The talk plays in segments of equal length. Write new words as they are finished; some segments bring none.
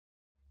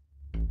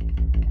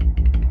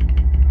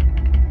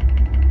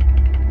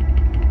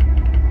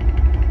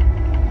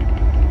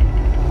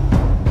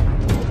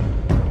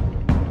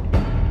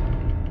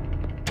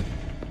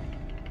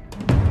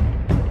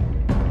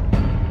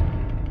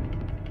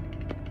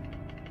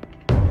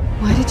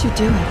Why did you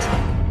do it?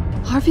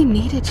 Harvey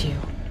needed you.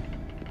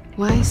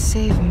 Why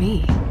save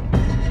me?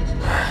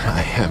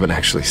 I haven't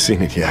actually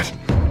seen it yet.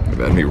 You've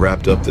had me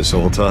wrapped up this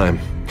whole time.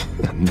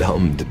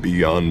 Numbed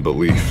beyond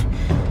belief.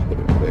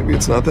 Maybe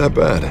it's not that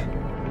bad.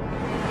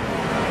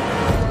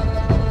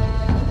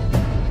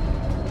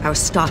 Our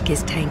stock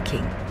is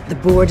tanking. The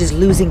board is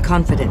losing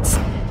confidence.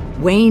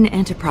 Wayne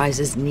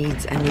Enterprises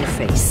needs a new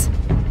face.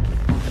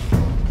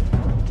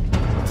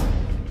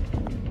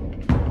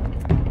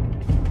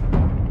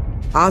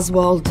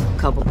 Oswald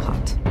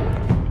Cobblepot.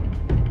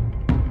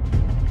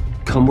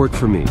 Come work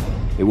for me.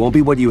 It won't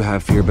be what you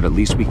have here, but at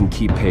least we can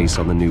keep pace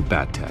on the new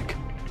bat tech.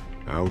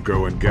 I'll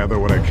go and gather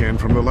what I can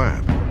from the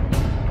lab.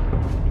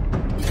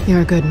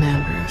 You're a good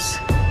man, Bruce.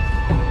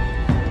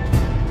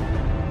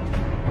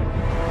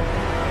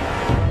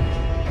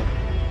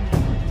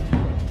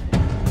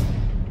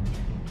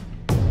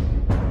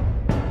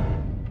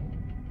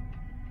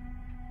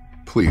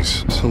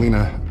 Please,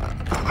 Selina,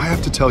 I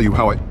have to tell you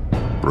how I...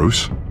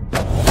 Bruce?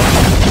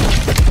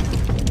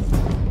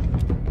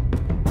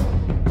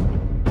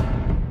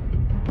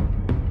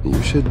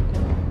 You should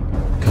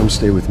come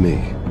stay with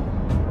me.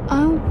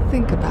 I'll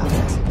think about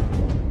it.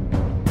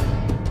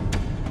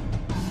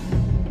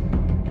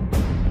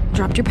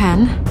 Dropped your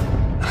pen.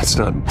 That's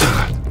not...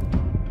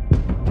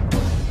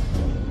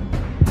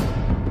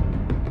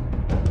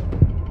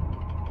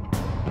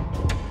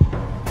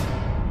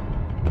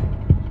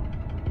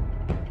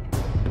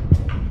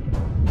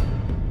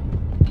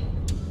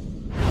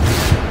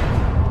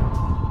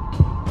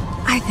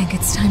 I think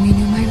it's time you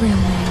knew my real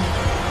name.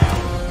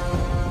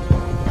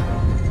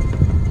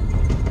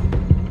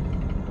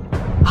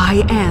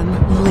 I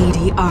am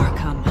Lady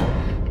Arkham.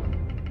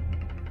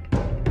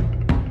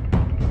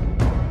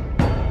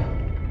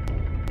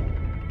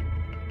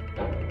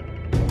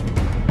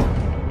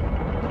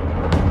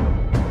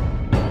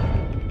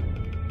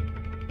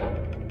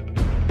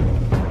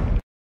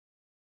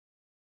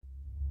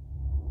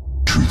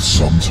 Truth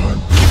sometime.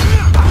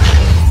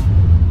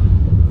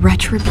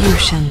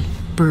 Retribution,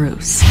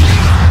 Bruce.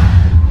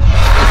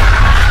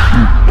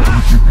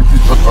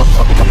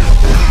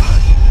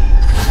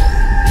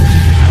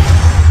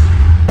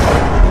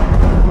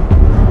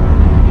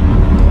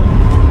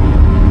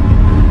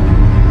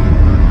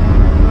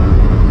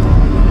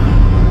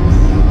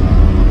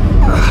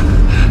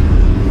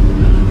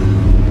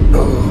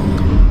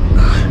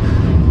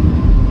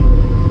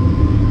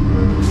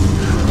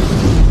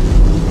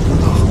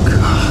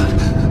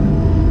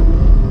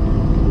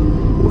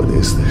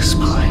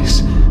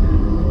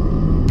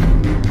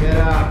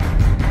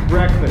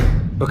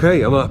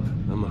 Okay, I'm up.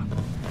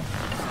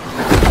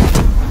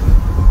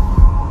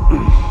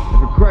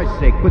 For Christ's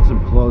sake, put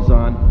some clothes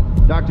on.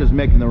 Doctor's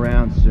making the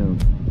rounds soon.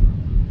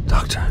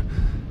 Doctor?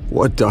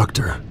 What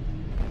doctor?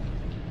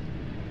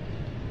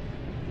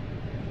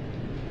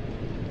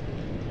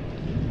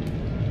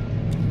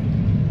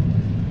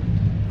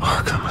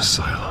 Arkham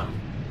Asylum.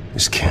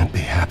 This can't be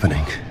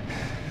happening.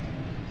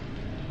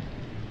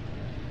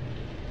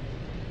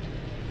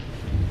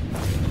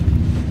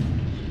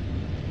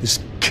 This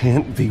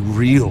can't be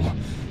real.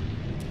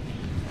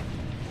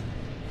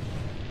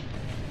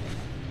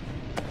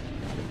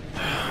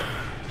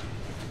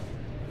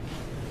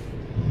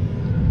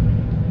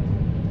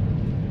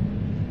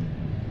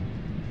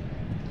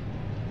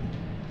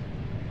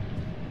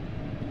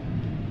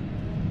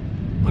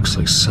 Looks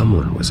like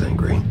someone was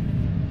angry.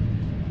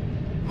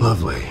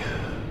 Lovely.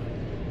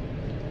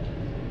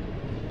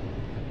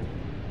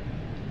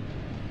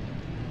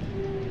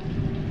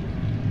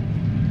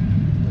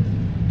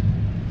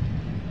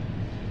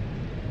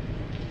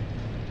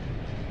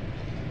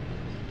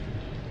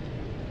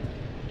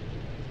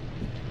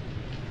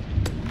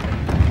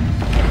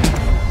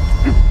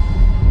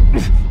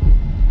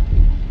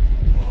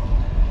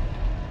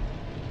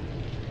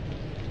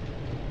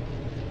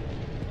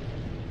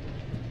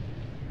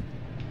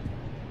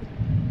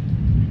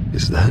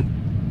 Is that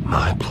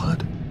my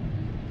blood?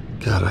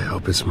 God, I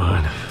hope it's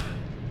mine.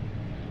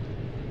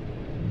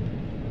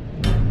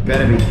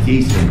 Better be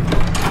decent.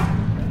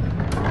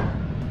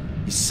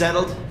 You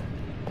settled?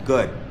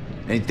 Good.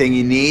 Anything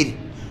you need?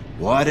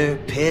 Water,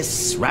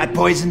 piss, rat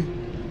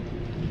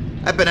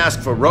poison? I've been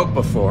asked for rope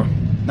before.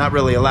 Not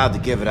really allowed to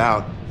give it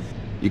out.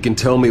 You can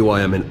tell me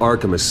why I'm in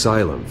Arkham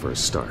Asylum for a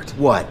start.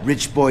 What,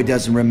 rich boy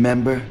doesn't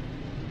remember?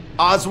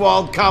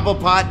 Oswald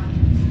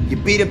Cobblepot? You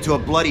beat him to a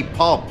bloody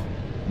pulp.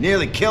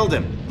 Nearly killed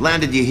him.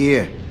 Landed you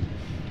here.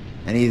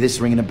 Any of this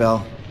ringing a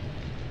bell?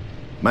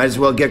 Might as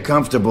well get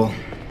comfortable.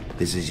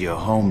 This is your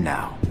home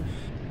now.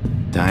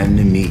 Time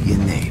to meet your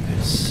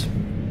neighbors.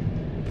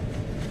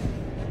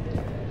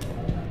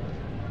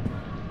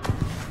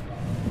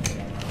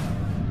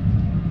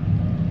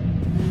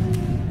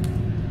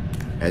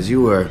 As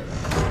you were.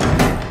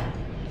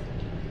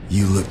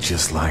 You look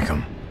just like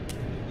him.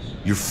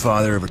 Your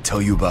father ever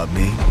tell you about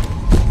me?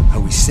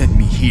 How he sent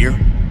me here?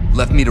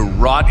 Left me to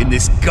rot in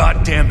this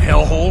goddamn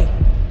hellhole?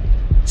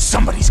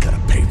 Somebody's gotta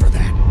pay for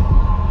that.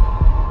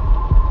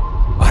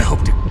 I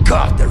hope to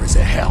God there is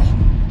a hell.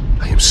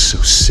 I am so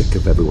sick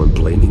of everyone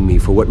blaming me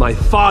for what my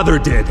father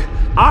did.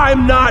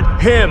 I'm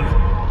not him.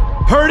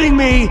 Hurting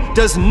me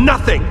does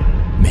nothing.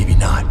 Maybe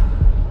not,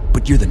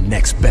 but you're the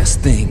next best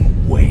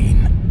thing,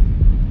 Wayne.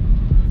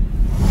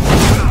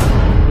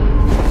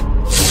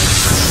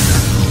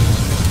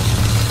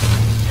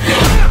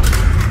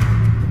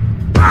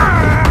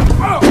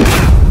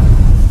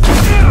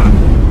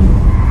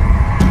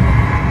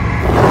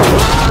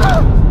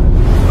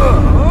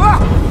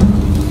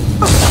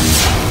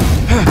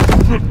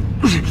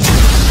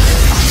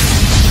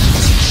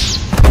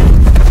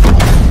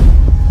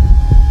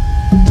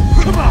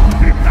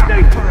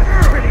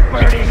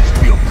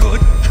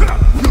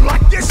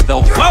 The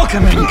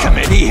welcoming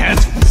committee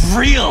has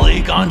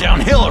really gone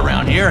downhill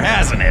around here,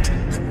 hasn't it?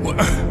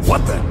 What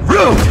the?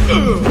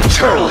 Rude!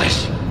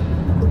 Churlish!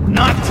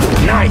 Not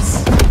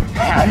nice!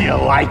 How do you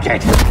like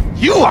it?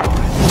 You are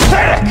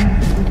pathetic!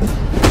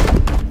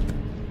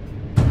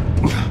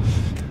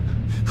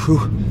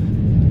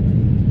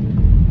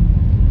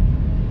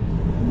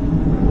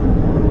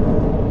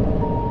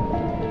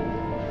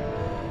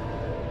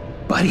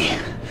 Buddy.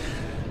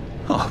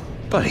 Oh,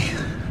 buddy.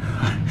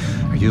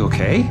 Are you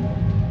okay?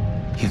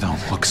 You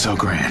don't look so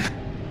grand.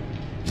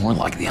 More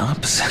like the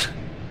opposite.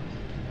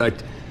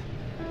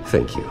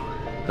 Thank you.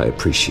 I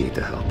appreciate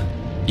the help.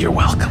 You're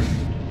welcome.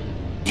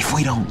 If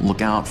we don't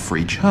look out for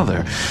each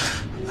other,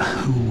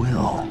 who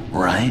will,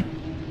 right?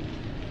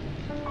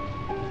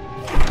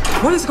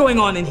 What is going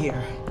on in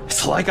here?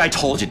 It's like I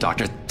told you,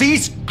 Doctor.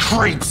 These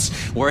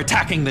creeps were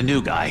attacking the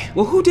new guy.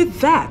 Well, who did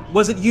that?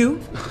 Was it you?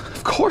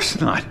 Of course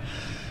not.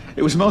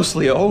 It was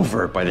mostly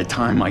over by the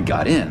time I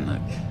got in.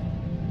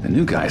 The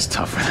new guy's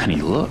tougher than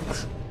he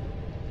looks.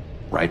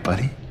 Right,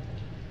 buddy?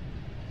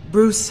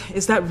 Bruce,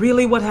 is that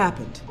really what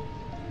happened?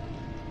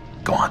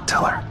 Go on,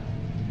 tell her.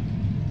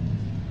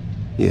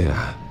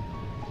 Yeah,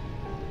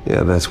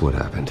 that's what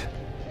happened.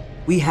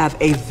 We have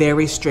a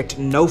very strict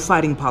no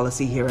fighting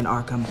policy here in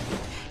Arkham.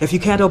 If you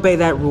can't obey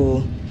that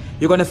rule,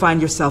 you're going to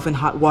find yourself in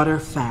hot water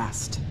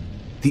fast.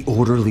 The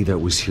orderly that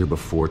was here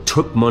before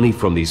took money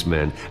from these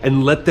men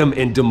and let them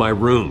into my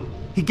room.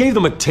 He gave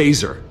them a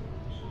taser.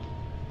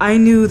 I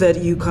knew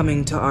that you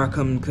coming to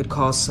Arkham could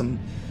cause some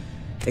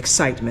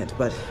excitement,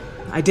 but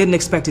I didn't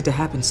expect it to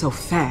happen so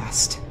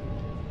fast.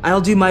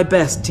 I'll do my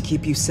best to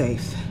keep you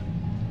safe,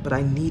 but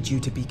I need you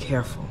to be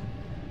careful.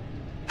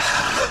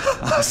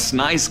 Us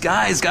nice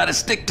guys gotta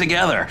stick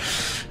together.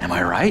 Am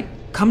I right?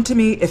 Come to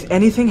me if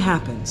anything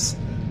happens.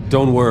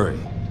 Don't worry.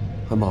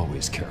 I'm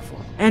always careful.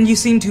 And you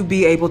seem to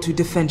be able to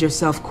defend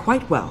yourself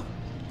quite well.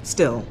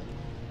 Still,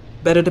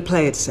 better to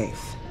play it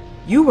safe.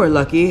 You were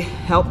lucky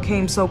help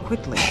came so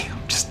quickly.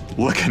 I'm just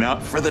looking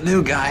out for the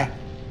new guy.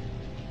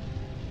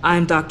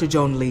 I'm Dr.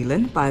 Joan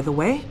Leland, by the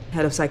way,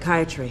 head of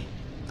psychiatry.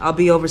 I'll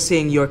be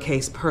overseeing your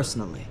case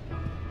personally.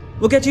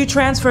 We'll get you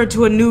transferred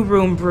to a new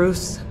room,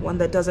 Bruce. One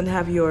that doesn't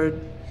have your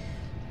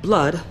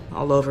blood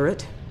all over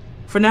it.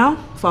 For now,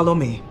 follow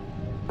me.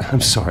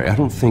 I'm sorry, I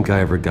don't think I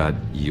ever got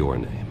your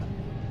name.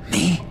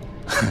 Me?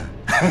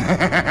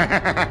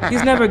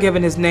 He's never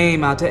given his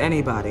name out to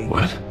anybody.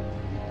 What?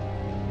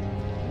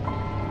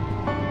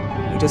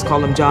 We just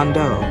call him John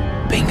Doe.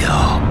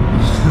 Bingo.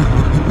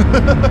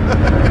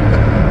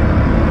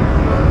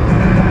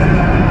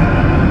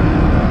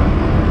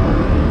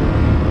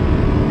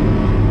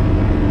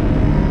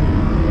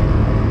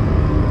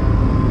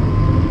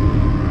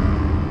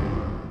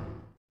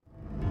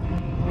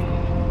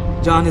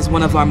 John is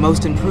one of our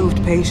most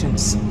improved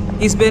patients.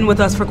 He's been with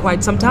us for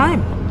quite some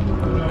time.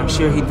 I'm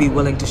sure he'd be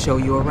willing to show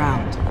you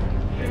around.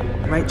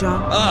 Right,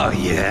 John? Oh,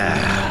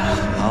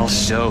 yeah. I'll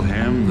show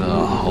him the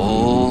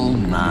whole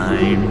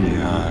 9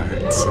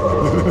 yards.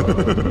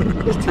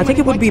 I think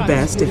it would be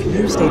best if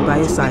you stayed by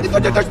his side.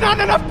 There's not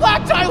enough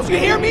black tiles, you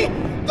hear me?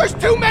 There's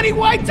too many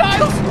white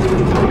tiles!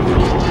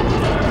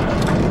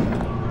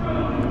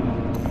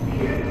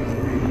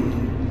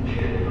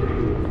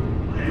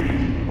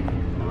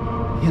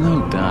 You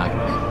know, Doc,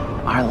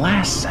 our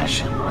last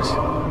session was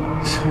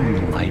so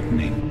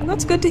enlightening.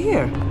 That's good to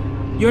hear.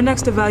 Your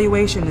next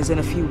evaluation is in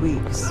a few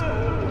weeks.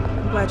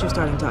 I'm glad you're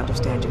starting to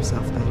understand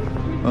yourself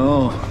better.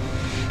 Oh,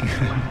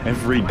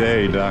 every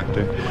day,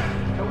 Doctor.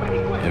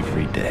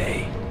 Every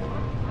day.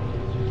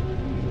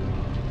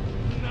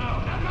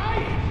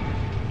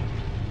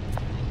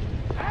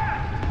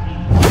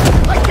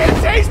 I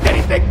can't taste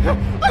anything!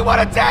 I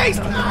want to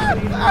taste!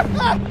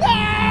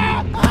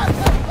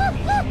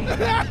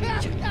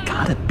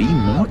 Gotta be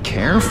more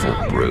careful,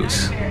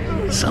 Bruce.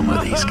 Some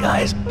of these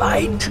guys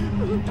bite.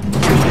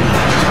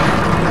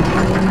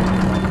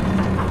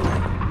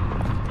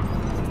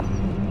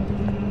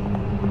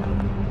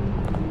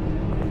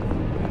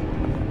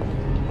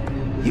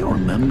 You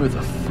remember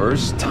the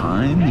first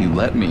time you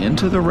let me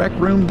into the rec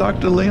room,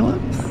 Dr.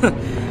 Leland?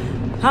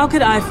 How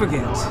could I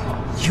forget?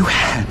 You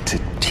had to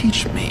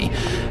teach me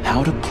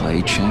how to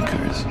play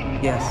checkers.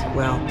 Yes,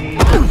 well,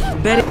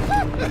 Betty...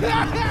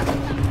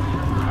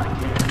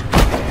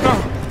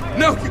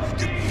 No,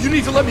 You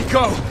need to let me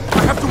go.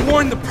 I have to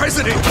warn the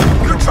president.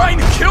 You're trying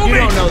to kill me. You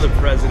don't know the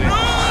president.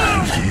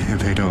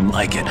 They don't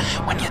like it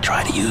when you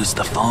try to use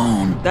the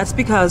phone. That's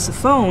because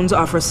phones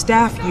are for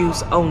staff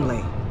use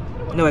only.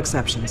 No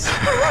exceptions.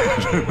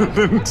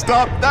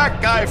 Stop that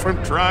guy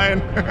from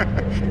trying.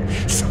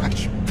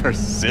 Such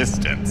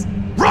persistence.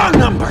 Wrong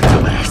number,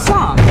 dumbass.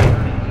 Tom!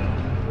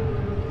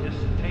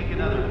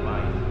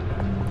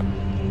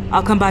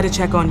 I'll come by to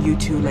check on you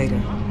two later.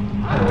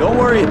 Don't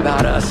worry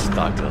about us,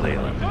 Dr.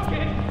 Leland.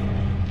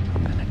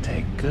 I'm gonna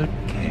take good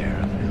care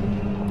of him.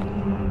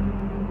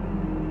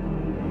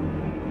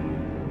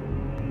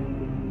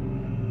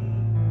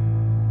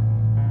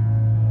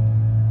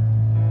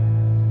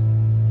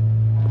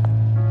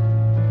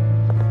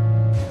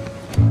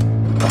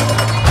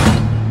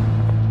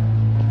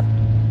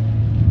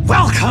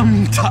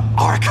 Welcome to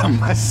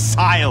Arkham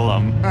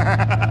Asylum.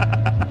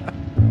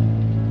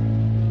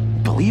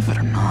 Believe it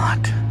or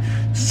not,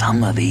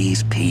 some of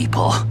these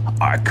people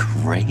are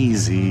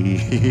crazy.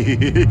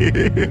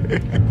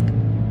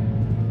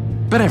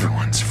 But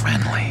everyone's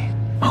friendly,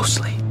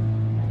 mostly.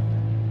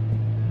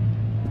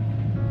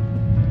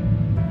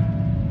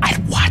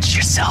 I'd watch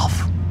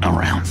yourself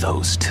around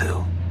those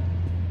two.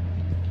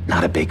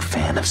 Not a big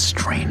fan of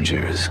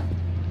strangers.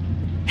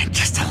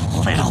 Just a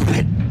little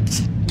bit,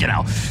 you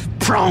know,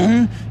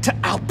 prone to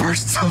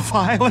outbursts of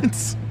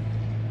violence.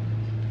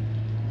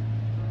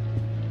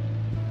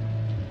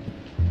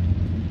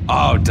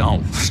 Oh,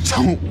 don't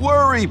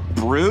worry,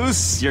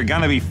 Bruce. You're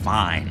gonna be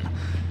fine.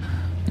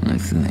 I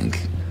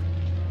think.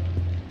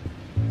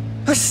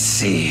 Let's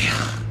see.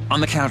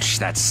 On the couch,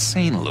 that's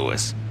St.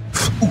 Louis.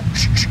 Ooh,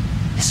 shh.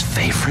 His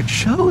favorite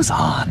show's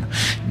on.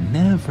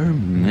 Never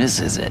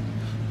misses it.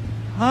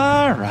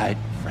 All right,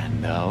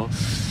 friendo.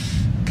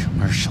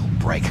 Commercial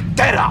break.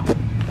 Get up!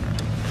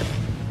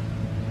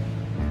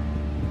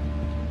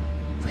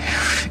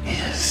 Where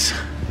is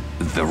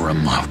the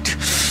remote?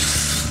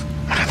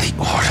 One of the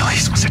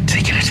orderlies must have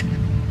taken it.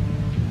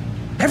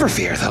 Never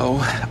fear, though.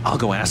 I'll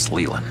go ask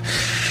Leland.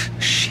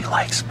 She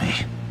likes me.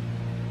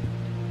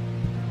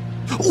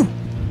 Ooh,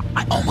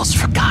 I almost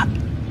forgot.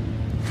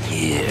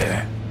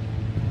 Here.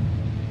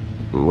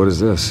 What is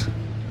this?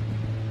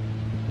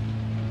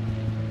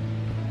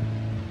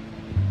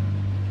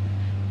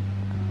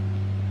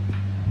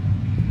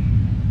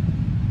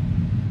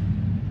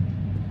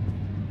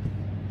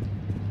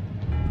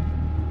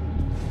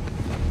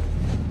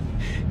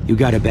 You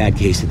got a bad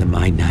case of the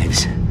mind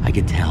knives. I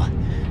can tell.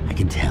 I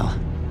can tell.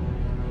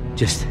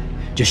 Just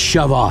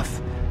shove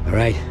off, all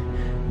right?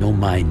 No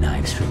mind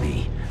knives for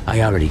me.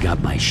 I already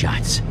got my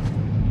shots.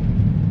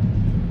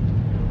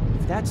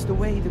 If that's the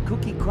way the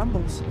cookie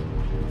crumbles.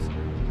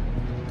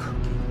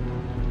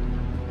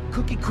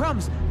 Cookie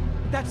crumbs.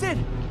 That's it.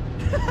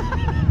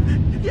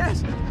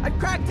 Yes, I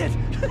cracked it.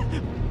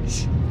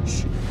 Shh,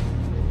 shh.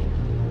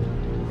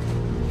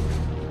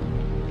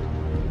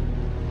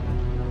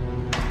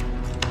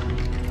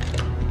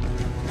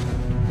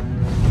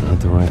 Not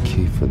the right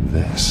key for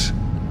this.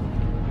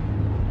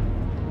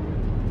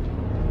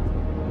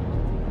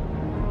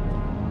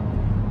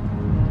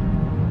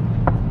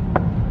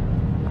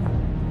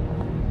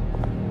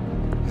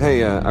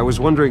 Hey, I was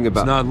wondering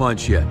about... It's not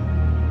lunch yet.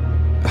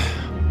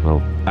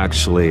 Well,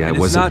 actually, I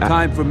wasn't... It's not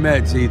time for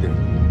meds either.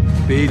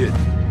 Beat it.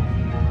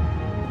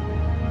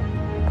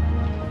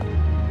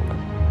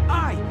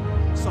 I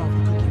solved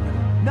the cookie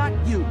riddle, not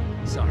you.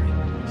 Sorry.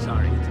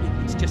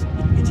 It's just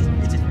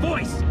his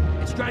voice.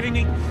 It's driving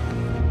me.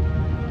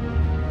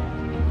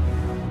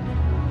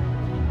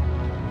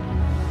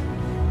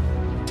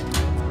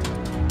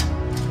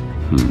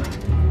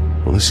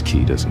 Well, this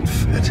key doesn't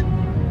fit.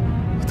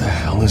 What the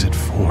hell is it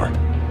for?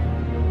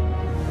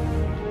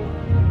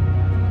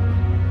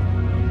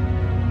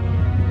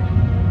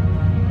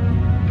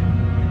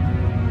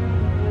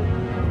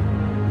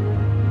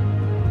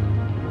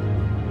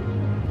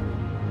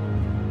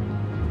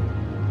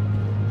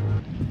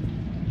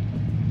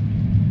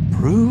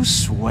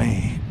 Bruce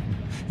Wayne,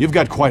 you've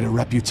got quite a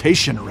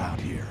reputation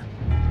around here.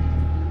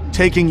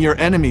 Taking your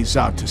enemies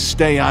out to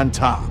stay on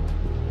top.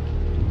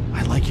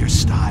 I like your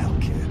style,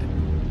 kid.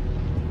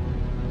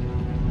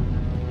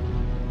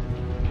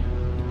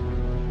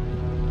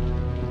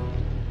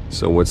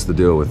 So what's the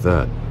deal with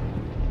that?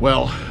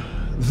 Well,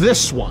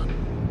 this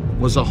one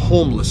was a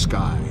homeless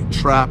guy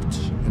trapped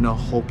in a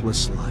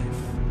hopeless life.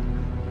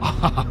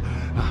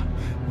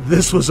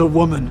 This was a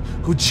woman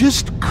who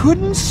just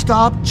couldn't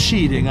stop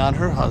cheating on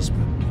her husband.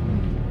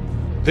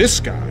 This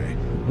guy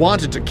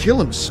wanted to kill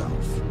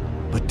himself,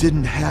 but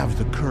didn't have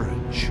the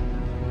courage.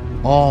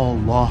 All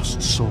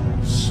lost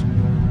souls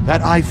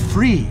that I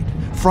freed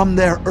from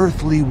their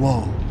earthly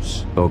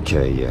woes.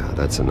 Okay, yeah,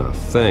 that's enough.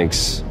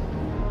 Thanks.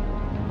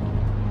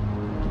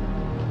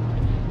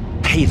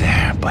 Hey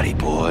there, buddy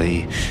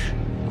boy.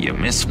 You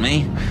missed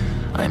me?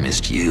 I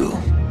missed you.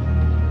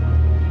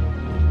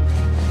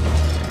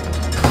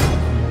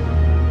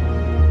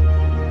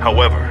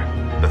 However,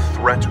 the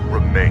threat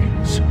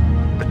remains.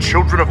 The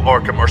children of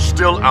Arkham are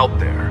still out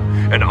there,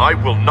 and I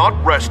will not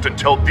rest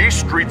until these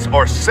streets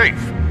are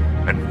safe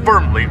and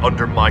firmly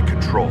under my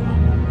control.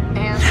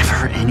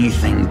 never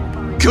anything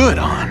good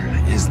on,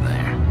 is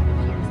there?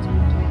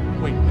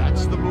 Wait,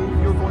 that's the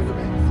move you're going to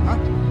make? Huh?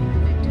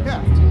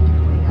 Yeah.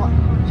 What?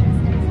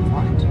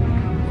 What?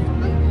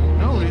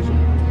 No reason.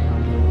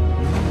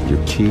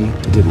 Your key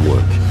didn't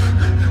work.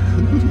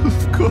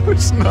 Of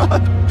course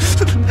not.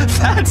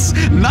 That's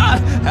not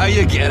how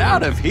you get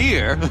out of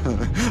here.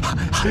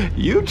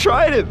 You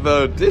tried it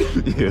though,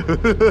 didn't you?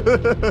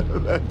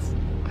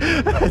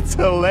 That's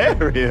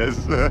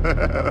hilarious.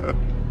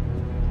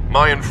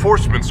 My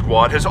enforcement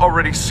squad has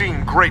already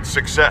seen great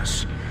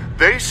success.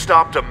 They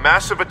stopped a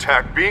massive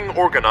attack being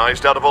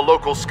organized out of a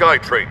local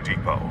SkyTrain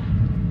depot.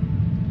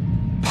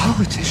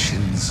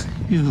 Politicians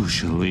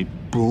usually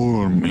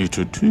bore me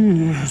to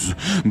tears,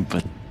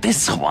 but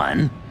this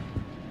one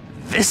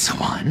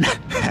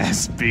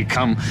has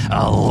become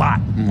a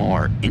lot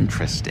more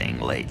interesting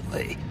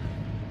lately.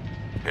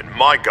 In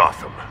my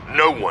Gotham,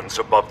 no one's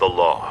above the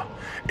law,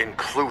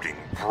 including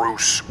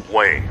Bruce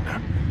Wayne.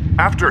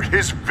 After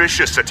his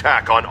vicious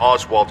attack on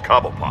Oswald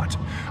Cobblepot,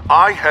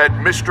 I had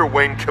Mr.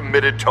 Wayne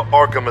committed to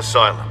Arkham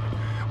Asylum,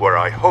 where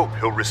I hope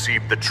he'll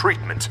receive the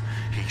treatment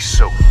he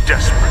so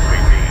desperately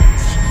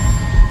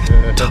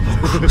needs.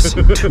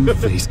 Double-crossing,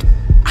 two-faced.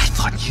 I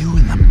thought you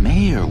and the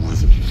mayor were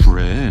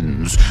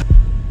friends.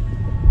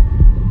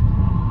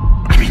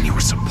 I mean, you were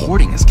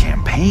supporting his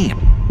campaign.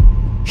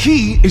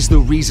 He is the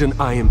reason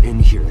I am in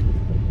here.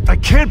 I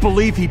can't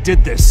believe he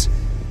did this.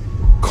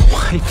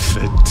 Quite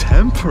the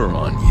temper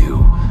on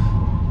you.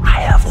 I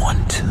have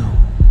one too.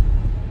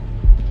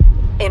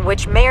 In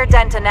which Mayor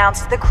Dent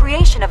announced the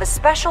creation of a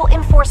special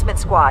enforcement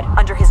squad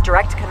under his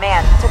direct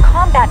command to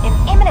combat an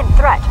imminent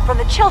threat from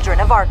the children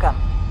of Arkham.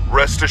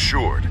 Rest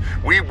assured,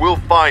 we will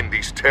find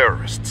these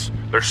terrorists,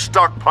 their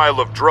stockpile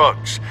of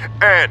drugs,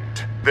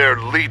 and their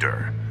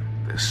leader,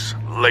 this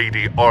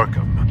Lady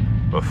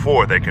Arkham,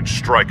 before they can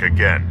strike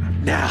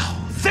again.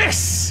 Now,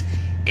 this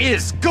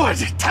is good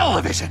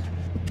television!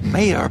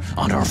 Mayor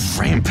on a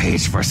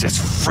rampage versus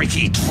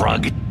freaky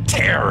drug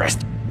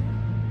terrorist.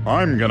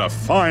 I'm gonna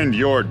find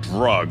your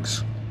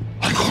drugs.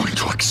 I'm going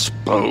to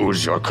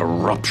expose your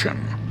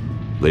corruption.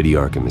 Lady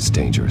Arkham is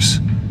dangerous.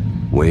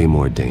 Way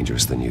more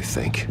dangerous than you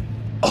think.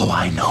 Oh,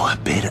 I know a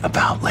bit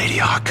about Lady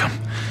Arkham.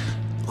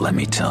 Let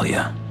me tell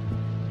you.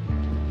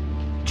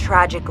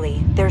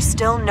 Tragically, there's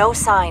still no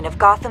sign of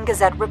Gotham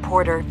Gazette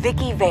reporter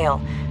Vicky Vale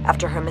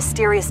after her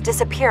mysterious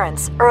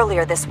disappearance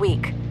earlier this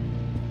week.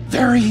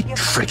 Very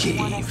tricky,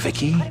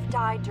 Vicky.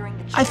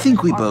 I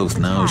think we both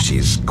know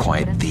she's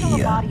quite the,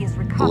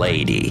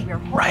 lady,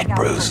 right,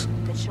 Bruce?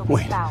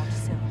 Wait,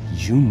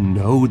 you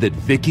know that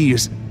Vicky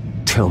is...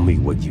 Tell me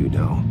what you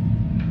know.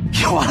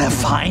 You wanna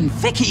find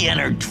Vicky and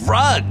her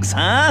drugs,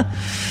 huh?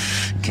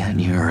 Get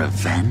your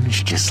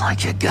revenge just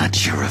like you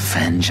got your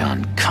revenge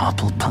on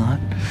Cobblepot?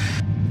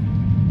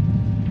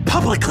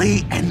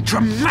 Publicly and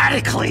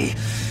dramatically!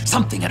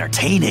 Something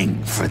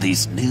entertaining for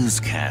these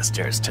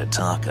newscasters to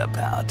talk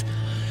about.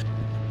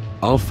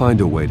 I'll find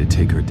a way to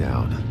take her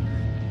down.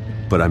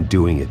 But I'm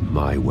doing it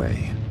my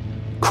way.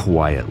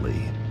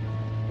 Quietly.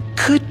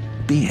 Could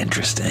be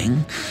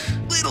interesting.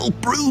 Little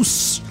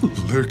Bruce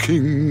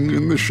lurking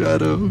in the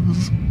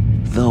shadows.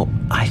 Though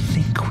I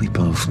think we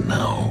both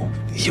know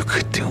you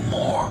could do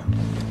more.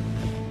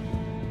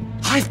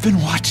 I've been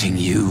watching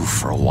you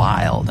for a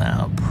while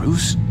now,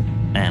 Bruce,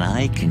 and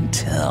I can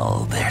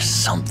tell there's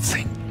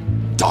something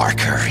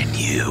darker in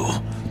you.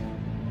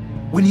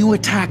 When you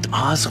attacked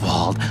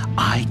Oswald,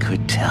 I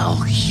could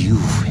tell you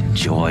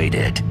enjoyed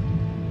it.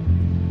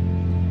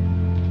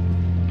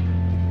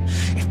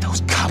 If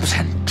those cops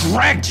hadn't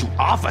dragged you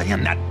off of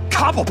him, that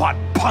Cobblepot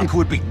punk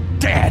would be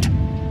dead.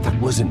 That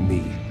wasn't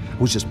me. I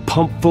was just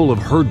pumped full of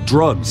her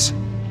drugs.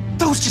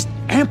 Those just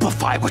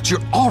amplify what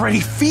you're already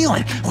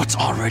feeling, what's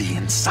already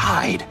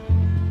inside.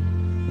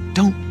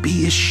 Don't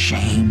be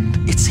ashamed.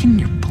 It's in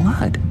your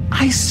blood.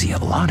 I see a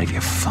lot of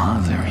your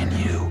father in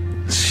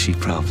you. She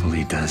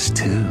probably does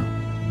too.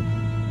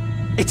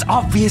 It's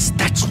obvious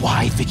that's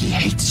why Vicky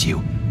hates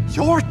you.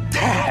 Your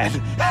dad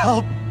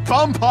helped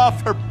bump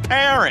off her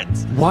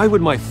parents. Why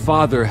would my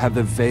father have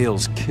the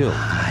Vales killed?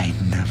 I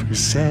never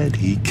said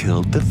he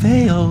killed the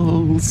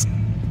Vales.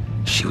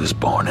 She was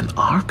born in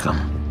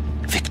Arkham.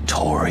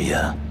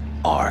 Victoria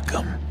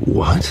Arkham.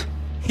 What?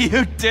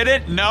 You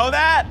didn't know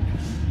that?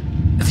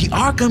 The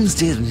Arkhams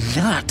did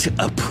not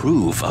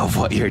approve of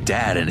what your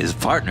dad and his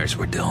partners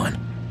were doing.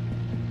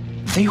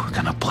 They were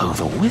gonna blow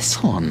the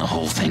whistle on the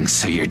whole thing,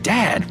 so your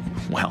dad,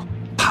 well,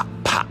 pop.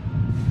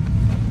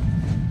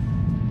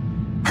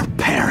 Her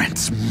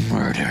parents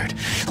murdered,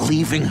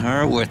 leaving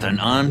her with an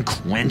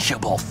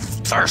unquenchable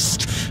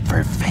thirst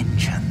for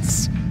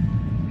vengeance.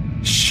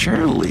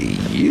 Surely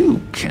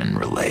you can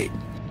relate.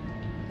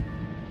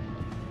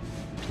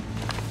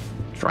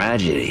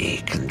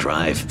 Tragedy can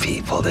drive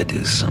people to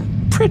do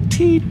some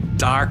pretty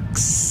dark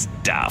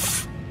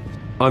stuff.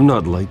 I'm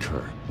not like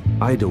her.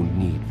 I don't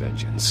need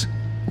vengeance.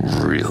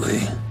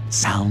 Really?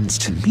 Sounds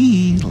to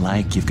me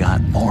like you've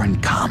got more in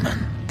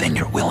common than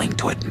you're willing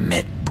to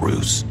admit,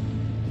 Bruce.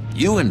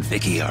 You and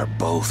Vicky are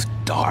both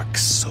dark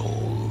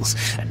souls,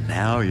 and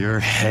now you're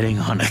heading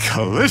on a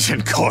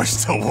collision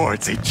course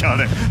towards each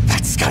other.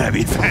 That's gonna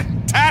be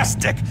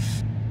fantastic!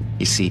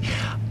 You see,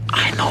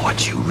 I know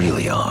what you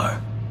really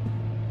are.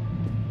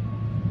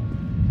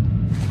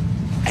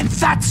 And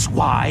that's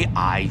why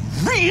I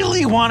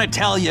really want to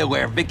tell you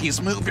where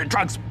Vicky's moved her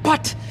drugs,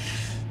 but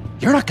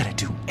you're not gonna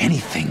do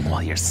anything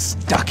while you're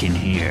stuck in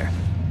here.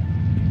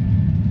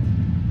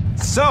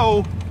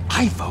 So,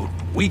 I vote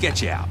we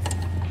get you out.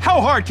 How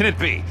hard can it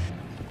be?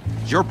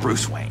 You're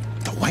Bruce Wayne.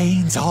 The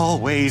Waynes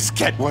always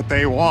get what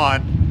they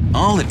want.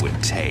 All it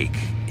would take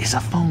is a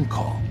phone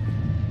call.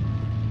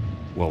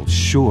 Well,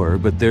 sure,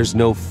 but there's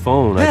no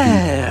phone.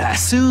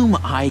 Assume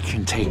I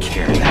can take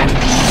care of that.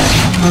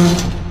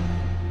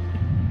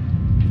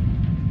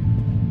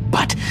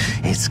 But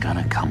it's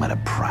gonna come at a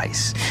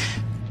price.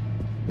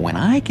 When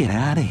I get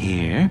out of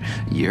here,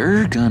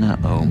 you're gonna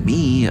owe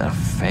me a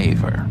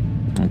favor,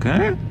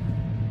 okay?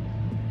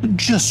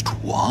 Just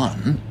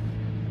one.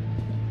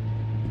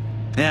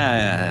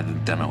 Yeah, I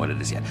don't know what it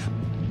is yet.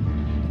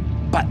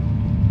 But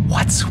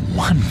what's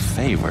one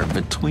favor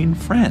between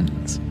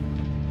friends?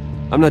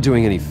 I'm not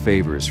doing any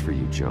favors for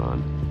you,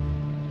 John.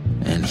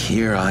 And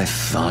here I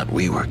thought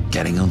we were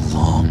getting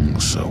along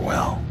so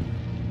well.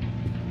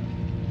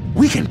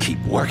 We can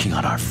keep working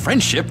on our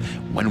friendship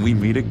when we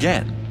meet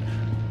again,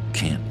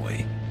 can't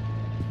we?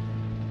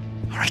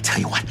 All right, tell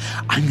you what,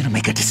 I'm gonna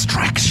make a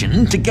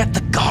distraction to get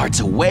the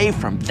guards away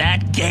from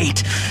that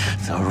gate.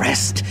 The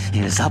rest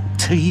is up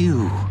to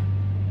you.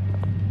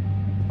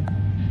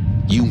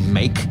 You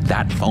make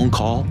that phone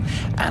call,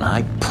 and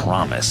I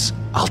promise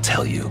I'll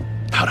tell you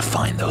how to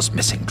find those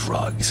missing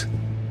drugs.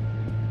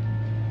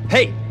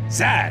 Hey,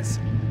 Zaz!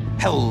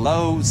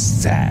 Hello,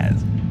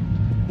 Zaz.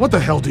 What the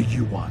hell do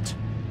you want?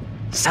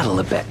 Settle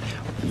a bet.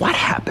 What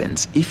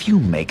happens if you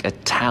make a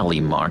tally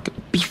mark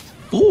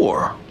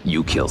before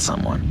you kill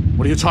someone?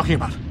 What are you talking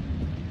about?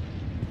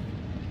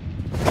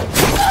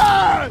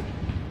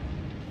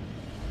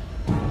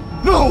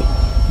 No!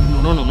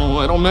 No,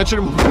 I don't match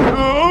anymore.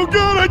 Oh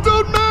god, I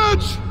don't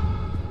match!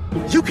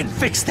 You can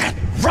fix that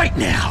right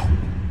now!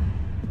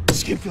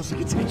 Skin feels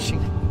like it's itching.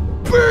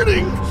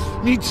 Burning!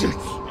 Need to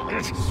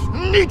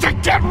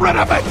get rid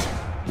of it!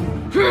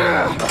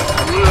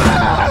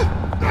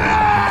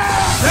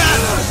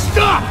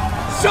 Stop!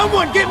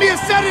 Someone get me a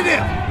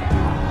sedative!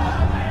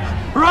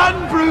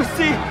 Run,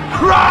 Brucey!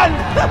 Run!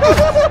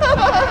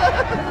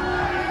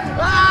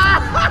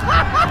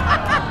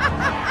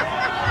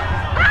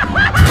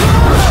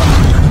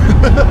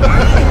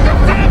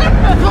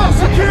 Call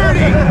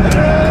security!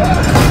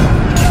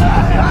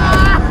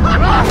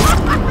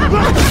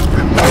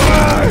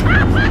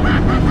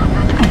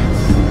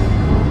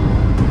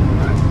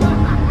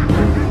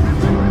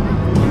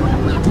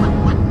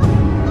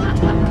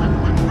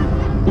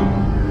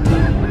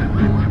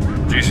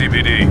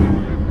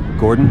 GCPD.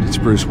 Gordon, it's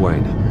Bruce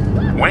Wayne.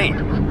 Wayne?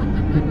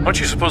 Aren't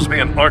you supposed to be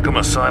in Arkham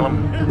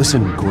Asylum?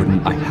 Listen,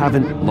 Gordon, I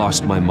haven't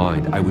lost my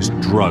mind. I was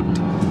drugged.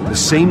 The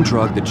same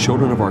drug that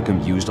Children of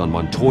Arkham used on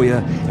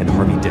Montoya and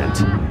Harvey Dent.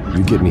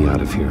 You get me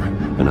out of here,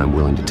 and I'm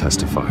willing to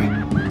testify.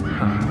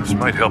 This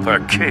might help our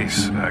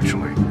case,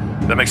 actually.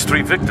 That makes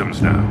 3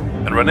 victims now,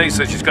 and Renee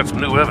says she's got some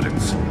new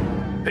evidence.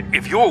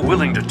 If you're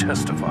willing to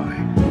testify,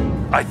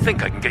 I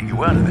think I can get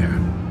you out of there.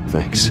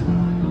 Thanks.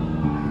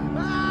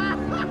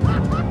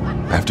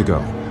 I have to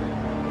go.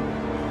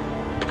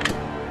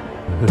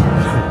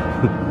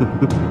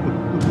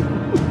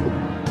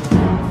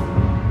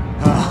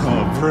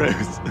 Oh,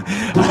 Bruce,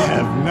 I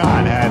have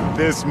not had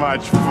this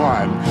much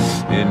fun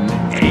in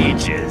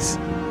ages.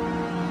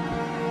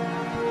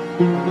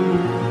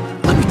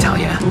 Let me tell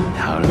you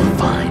how to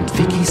find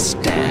Vicky's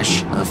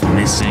stash of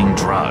missing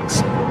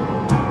drugs.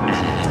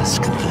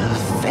 Ask the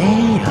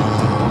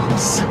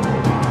Veils.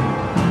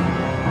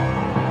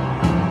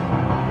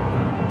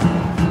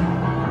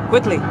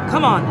 Quickly,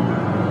 come on.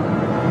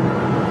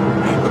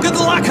 Good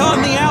luck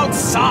on the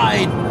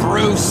outside,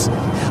 Bruce.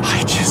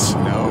 I just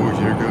know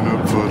you're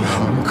gonna put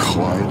on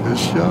quite a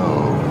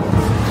show.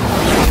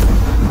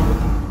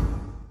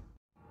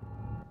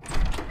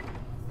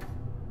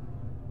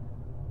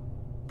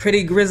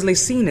 Pretty grisly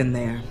scene in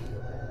there.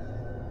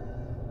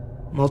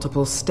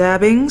 Multiple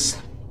stabbings.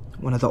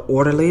 One of the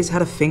orderlies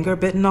had a finger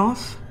bitten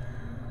off.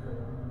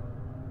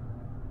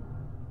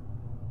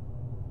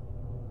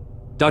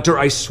 Doctor,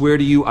 I swear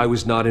to you I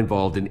was not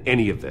involved in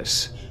any of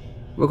this.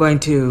 We're going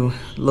to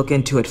look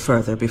into it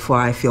further before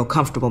I feel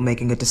comfortable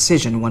making a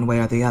decision one way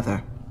or the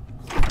other.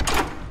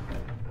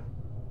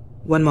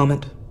 One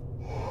moment.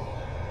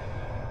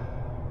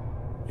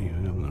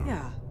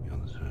 Yeah.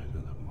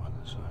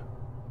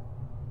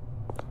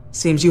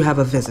 Seems you have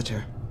a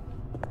visitor.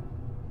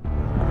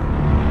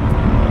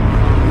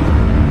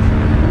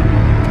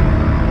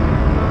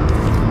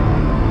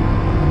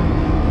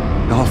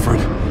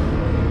 Alfred.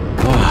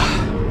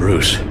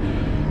 Bruce,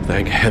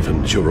 thank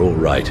heavens you're all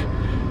right.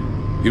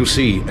 You'll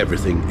see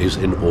everything is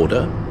in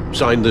order.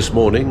 Signed this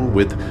morning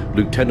with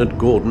Lieutenant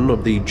Gordon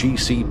of the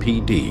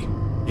GCPD.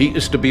 He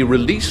is to be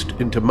released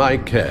into my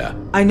care.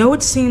 I know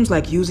it seems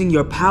like using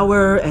your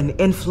power and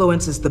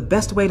influence is the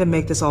best way to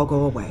make this all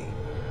go away.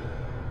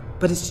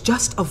 But it's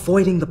just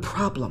avoiding the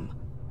problem.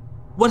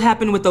 What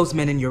happened with those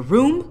men in your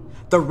room?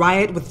 The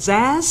riot with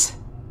Zaz?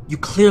 You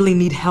clearly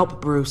need help,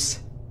 Bruce.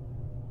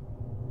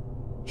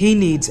 He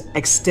needs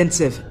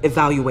extensive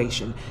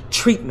evaluation,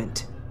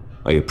 treatment.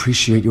 I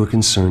appreciate your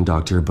concern,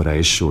 Doctor, but I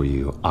assure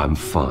you, I'm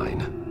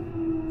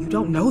fine. You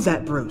don't know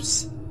that,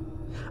 Bruce.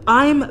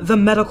 I'm the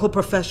medical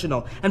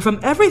professional, and from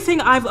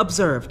everything I've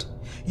observed,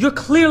 you're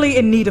clearly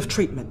in need of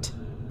treatment.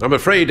 I'm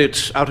afraid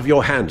it's out of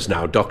your hands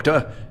now,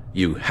 Doctor.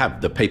 You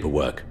have the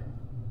paperwork.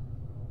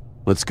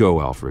 Let's go,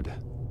 Alfred.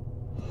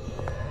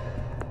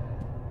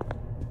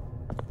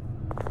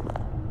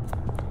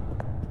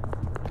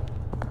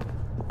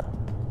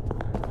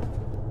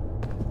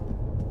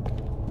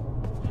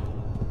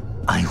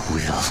 I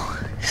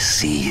will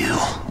see you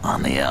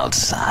on the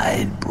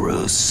outside,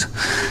 Bruce.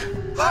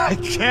 I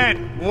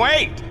can't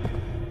wait!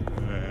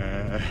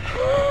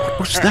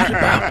 What's that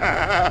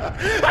about?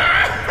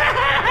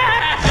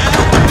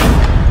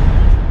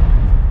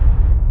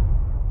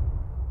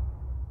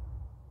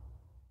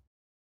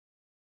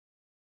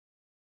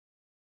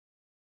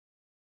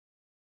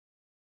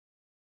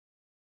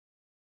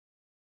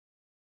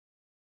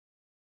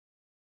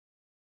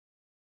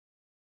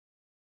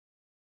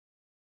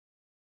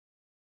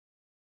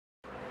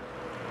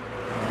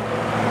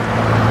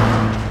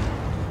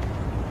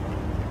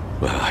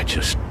 Well, I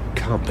just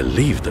can't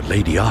believe that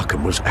Lady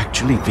Arkham was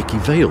actually Vicky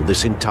Vale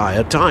this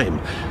entire time.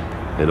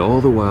 And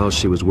all the while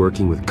she was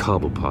working with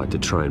Cobblepot to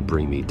try and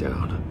bring me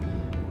down.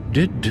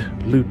 Did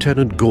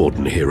Lieutenant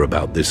Gordon hear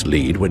about this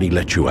lead when he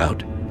let you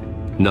out?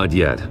 Not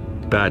yet.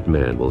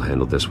 Batman will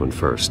handle this one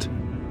first.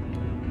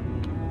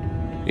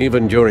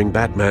 Even during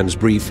Batman's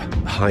brief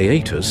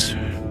hiatus,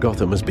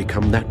 Gotham has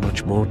become that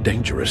much more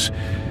dangerous.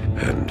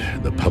 And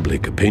the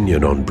public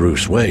opinion on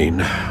Bruce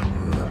Wayne...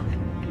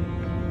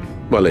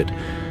 well, it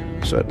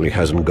certainly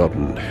hasn't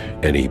gotten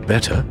any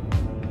better.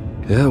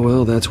 Yeah,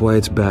 well, that's why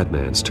it's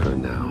Batman's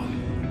turn now.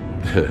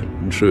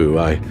 True,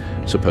 I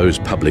suppose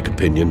public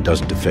opinion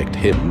doesn't affect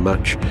him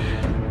much.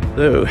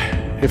 Though,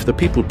 if the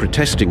people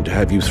protesting to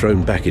have you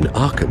thrown back in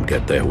Arkham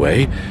get their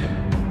way,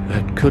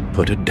 that could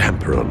put a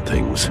damper on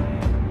things.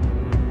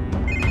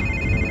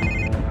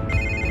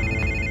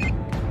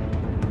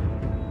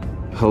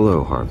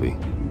 Hello, Harvey.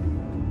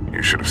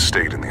 You should have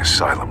stayed in the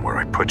asylum where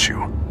I put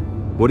you.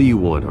 What do you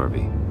want,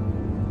 Harvey?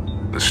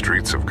 The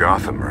streets of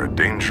Gotham are a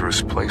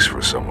dangerous place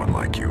for someone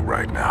like you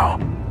right now.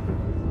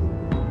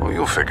 Well,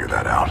 you'll figure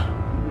that out,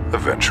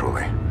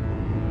 eventually.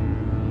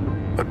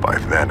 But by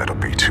then it'll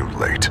be too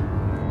late.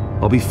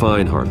 I'll be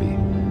fine, Harvey.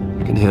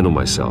 I can handle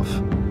myself.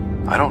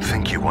 I don't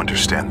think you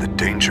understand the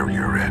danger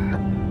you're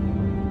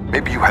in.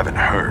 Maybe you haven't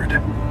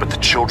heard, but the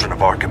children of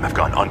Arkham have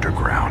gone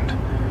underground.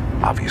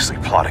 Obviously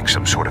plotting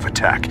some sort of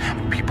attack,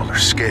 and people are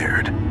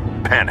scared,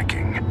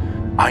 panicking.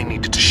 I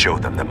needed to show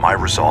them that my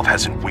resolve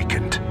hasn't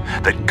weakened,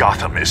 that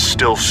Gotham is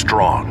still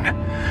strong.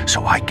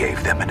 So I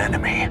gave them an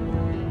enemy.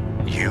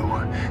 You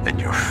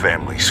and your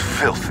family's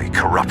filthy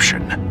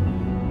corruption.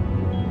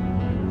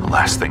 The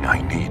last thing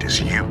I need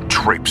is you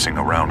traipsing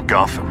around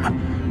Gotham.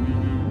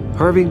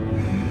 Harvey,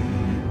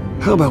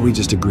 how about we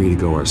just agree to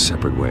go our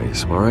separate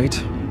ways, all right?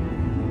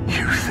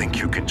 You think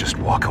you can just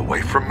walk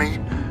away from me?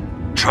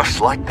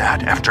 Just like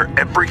that, after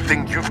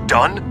everything you've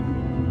done?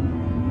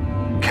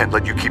 Can't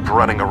let you keep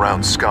running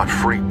around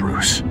scot-free,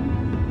 Bruce.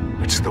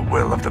 It's the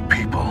will of the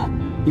people.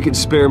 You can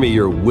spare me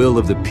your will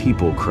of the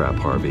people crap,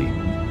 Harvey.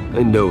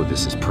 I know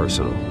this is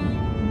personal.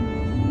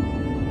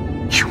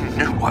 You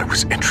knew I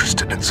was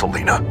interested in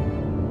Selina.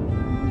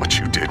 What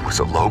you did was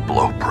a low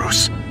blow,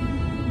 Bruce.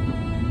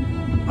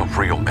 A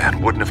real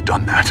man wouldn't have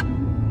done that.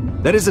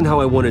 That isn't how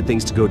I wanted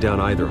things to go down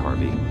either,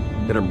 Harvey.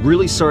 And I'm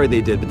really sorry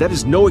they did, but that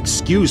is no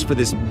excuse for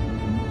this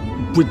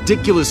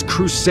ridiculous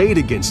crusade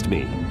against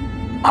me.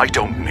 I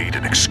don't need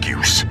an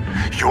excuse.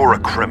 You're a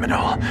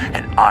criminal,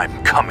 and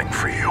I'm coming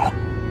for you.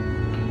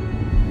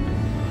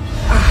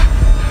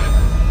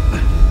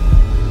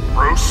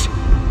 Bruce?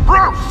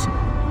 Bruce!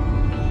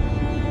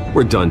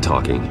 We're done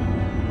talking.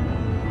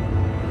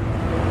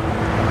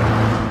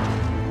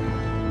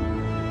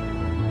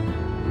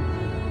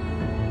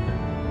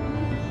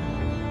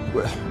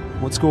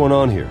 What's going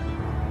on here?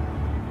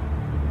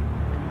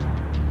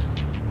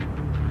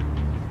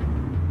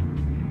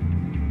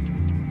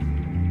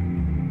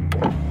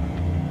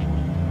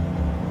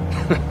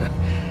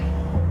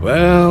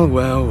 Well.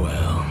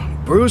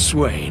 Bruce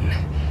Wayne.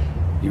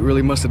 You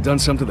really must have done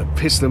something to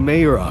piss the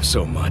mayor off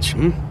so much,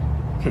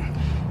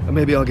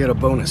 Maybe I'll get a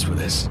bonus for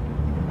this.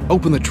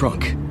 Open the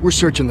trunk. We're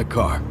searching the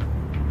car.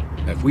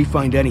 If we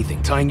find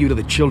anything tying you to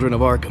the children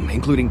of Arkham,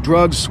 including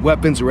drugs,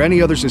 weapons, or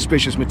any other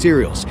suspicious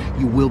materials,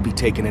 you will be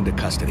taken into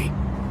custody.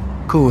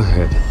 Go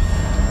ahead.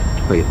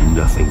 I have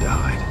nothing to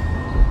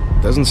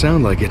hide. Doesn't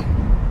sound like it.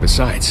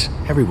 Besides,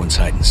 everyone's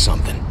hiding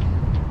something.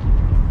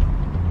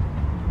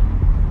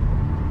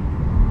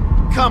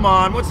 Come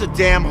on, what's the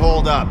damn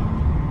holdup?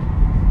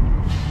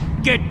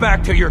 Get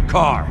back to your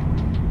car!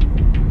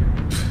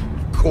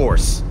 Of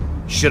course.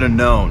 Should have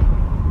known.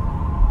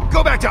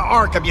 Go back to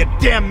Arkham, you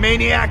damn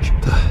maniac!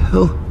 The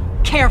hell?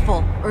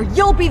 Careful, or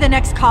you'll be the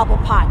next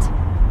Cobblepot.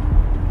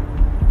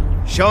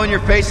 Showing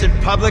your face in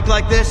public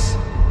like this?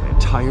 I am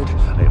tired,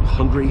 I am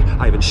hungry,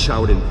 I haven't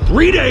showered in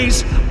 3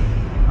 days!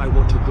 I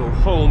want to go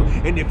home,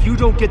 and if you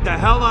don't get the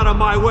hell out of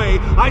my way,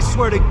 I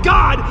swear to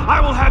God,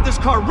 I will have this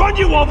car run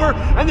you over,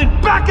 and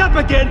then back up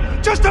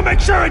again, just to make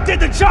sure it did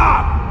the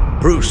job!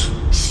 Bruce!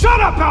 Shut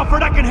up,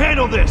 Alfred, I can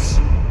handle this!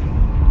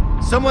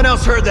 Someone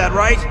else heard that,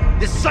 right?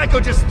 This psycho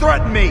just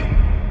threatened me!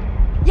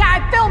 Yeah,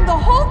 I filmed the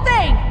whole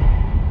thing!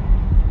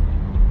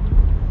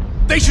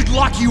 They should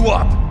lock you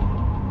up!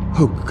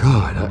 Oh,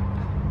 God,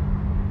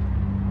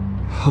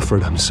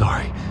 Alfred, I'm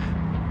sorry.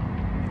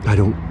 I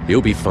don't...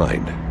 You'll be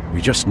fine.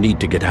 We just need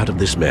to get out of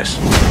this mess.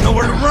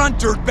 Nowhere to run,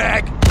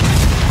 dirtbag!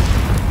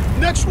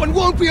 Next one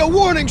won't be a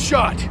warning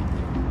shot!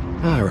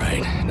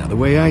 Alright, now the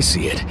way I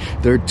see it,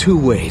 there are 2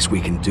 ways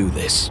we can do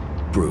this,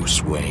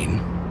 Bruce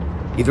Wayne.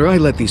 Either I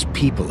let these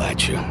people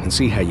at you and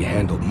see how you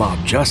handle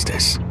mob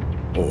justice,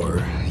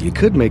 or you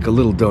could make a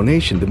little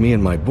donation to me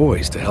and my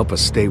boys to help us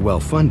stay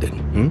well-funded,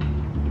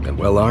 and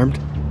well-armed.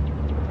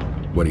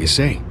 What do you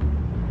say?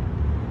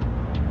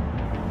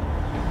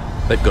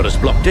 They've got us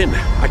blocked in.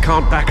 I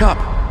can't back up.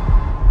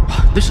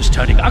 This is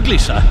turning ugly,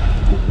 sir.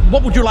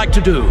 What would you like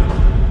to do?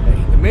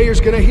 Hey, the mayor's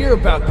gonna hear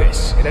about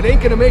this, and it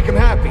ain't gonna make him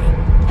happy.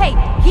 Hey,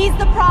 he's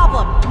the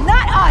problem,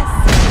 not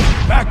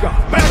us! Back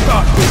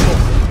off,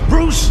 people!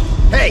 Bruce!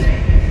 Hey!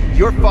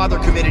 Your father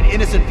committed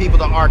innocent people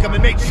to Arkham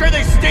and made sure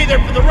they stay there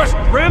for the rest—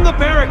 Ram the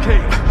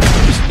barricade!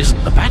 This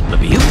isn't the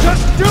Batmobile.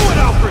 Just do it,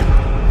 Alfred!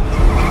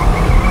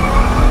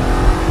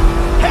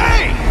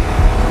 Hey!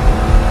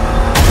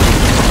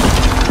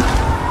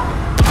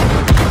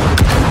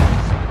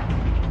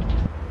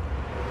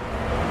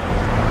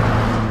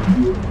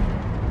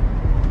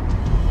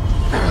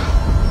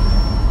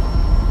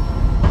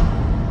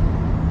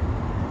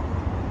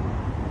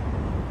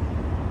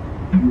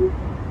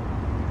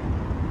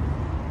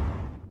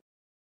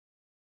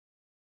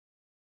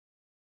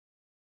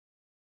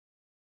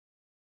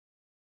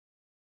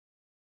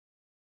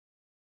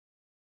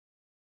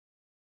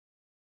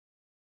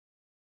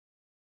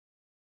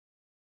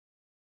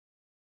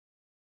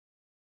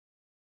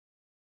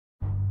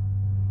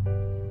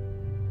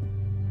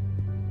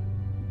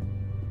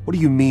 What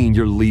do you mean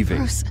you're leaving?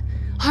 Bruce,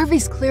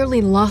 Harvey's clearly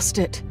lost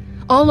it.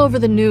 All over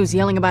the news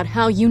yelling about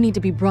how you need to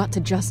be brought to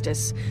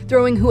justice,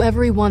 throwing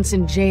whoever he wants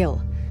in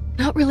jail.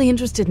 Not really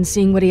interested in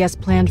seeing what he has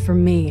planned for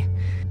me.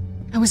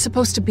 I was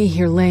supposed to be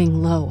here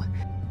laying low.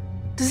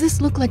 Does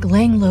this look like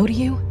laying low to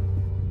you?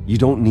 You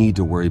don't need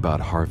to worry about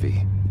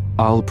Harvey.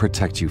 I'll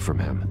protect you from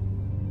him.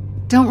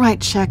 Don't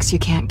write checks you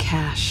can't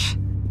cash.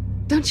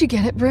 Don't you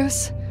get it,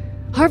 Bruce?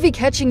 Harvey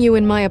catching you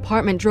in my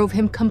apartment drove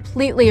him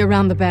completely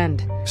around the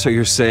bend. So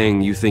you're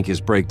saying you think his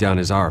breakdown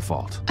is our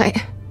fault?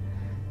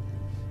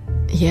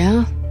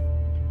 Yeah?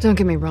 Don't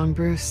get me wrong,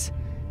 Bruce.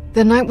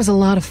 The night was a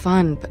lot of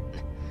fun, but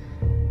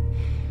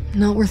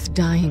not worth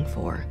dying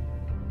for.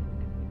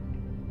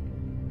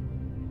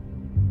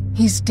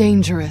 He's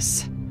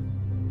dangerous.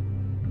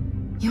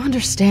 You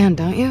understand,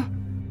 don't you?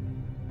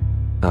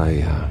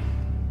 I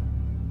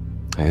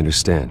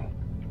understand.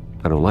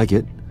 I don't like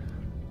it,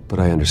 but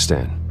I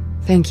understand.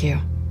 Thank you.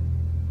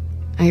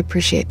 I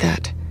appreciate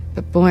that.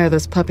 But boy, are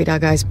those puppy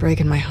dog eyes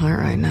breaking my heart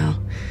right now.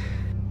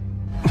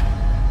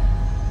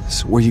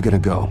 So where are you gonna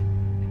go?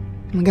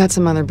 We got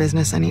some other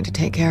business I need to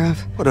take care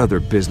of. What other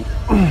business?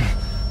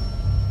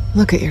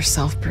 Look at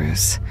yourself,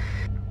 Bruce.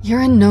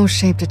 You're in no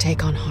shape to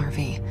take on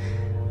Harvey.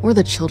 Or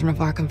the children of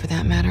Arkham, for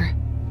that matter.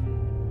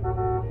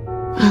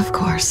 Of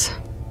course.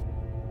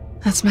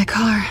 That's my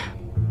car.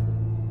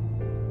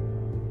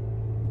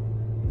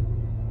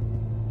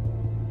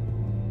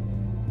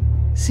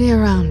 See you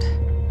around.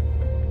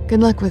 Good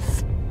luck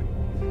with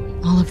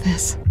all of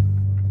this.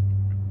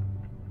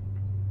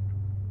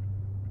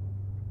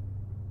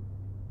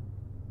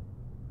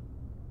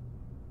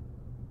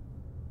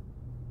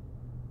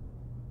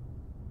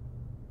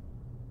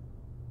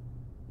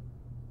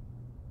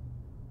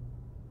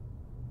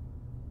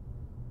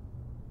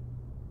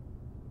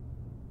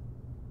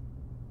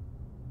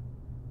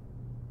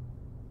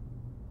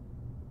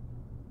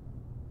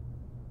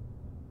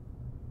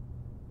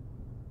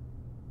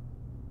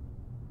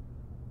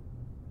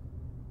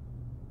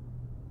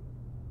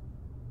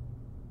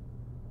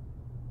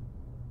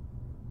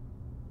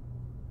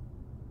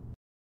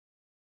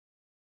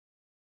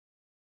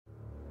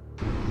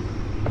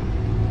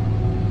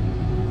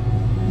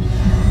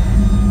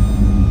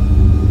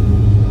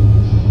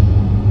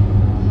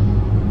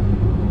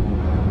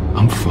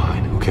 I'm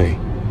fine, okay?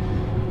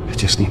 I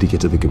just need to get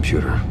to the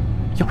computer.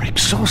 You're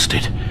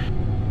exhausted.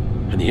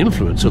 And the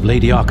influence of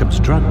Lady Arkham's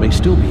drug may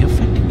still be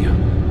affecting you.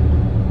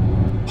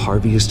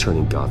 Harvey is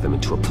turning Gotham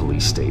into a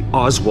police state.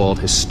 Oswald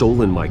has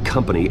stolen my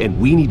company, and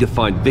we need to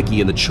find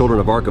Vicky and the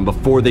children of Arkham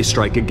before they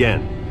strike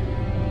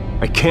again.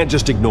 I can't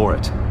just ignore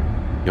it.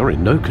 You're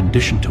in no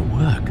condition to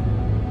work.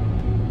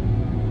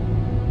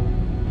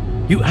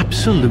 You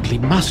absolutely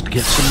must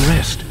get some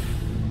rest.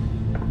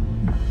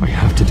 I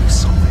have to do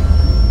something.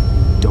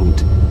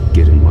 don't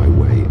get in my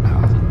way,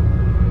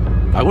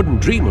 Al. I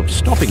wouldn't dream of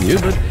stopping you,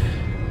 but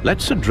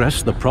let's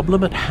address the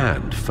problem at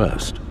hand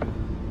first.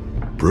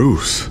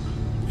 Bruce,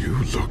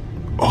 you look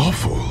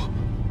awful.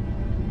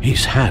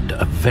 He's had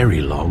a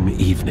very long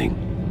evening.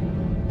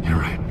 You're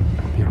right.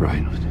 You're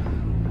right.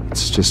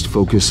 Let's just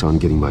focus on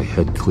getting my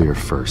head clear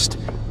first.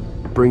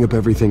 Bring up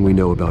everything we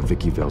know about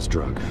Vicky Vale's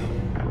drug.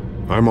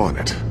 I'm on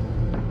it.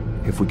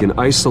 If we can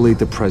isolate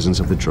the presence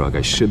of the drug,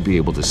 I should be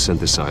able to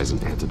synthesize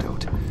an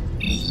antidote.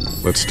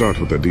 Let's start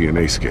with a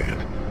DNA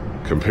scan.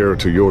 Compare it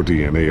to your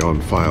DNA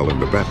on file in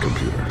the Bat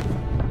computer.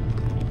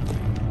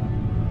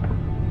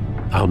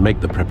 I'll make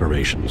the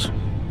preparations.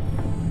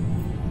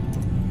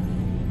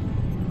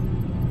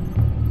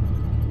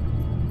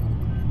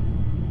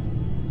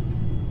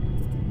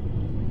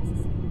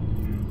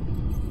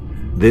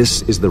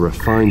 This is the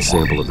refined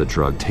sample of the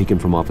drug taken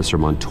from Officer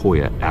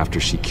Montoya after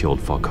she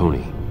killed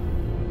Falcone.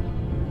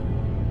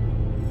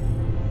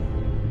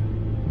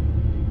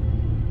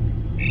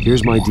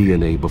 Here's my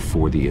DNA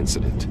before the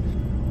incident.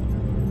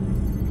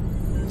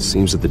 It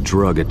seems that the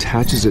drug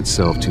attaches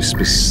itself to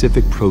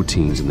specific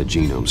proteins in the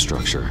genome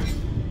structure.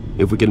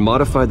 If we can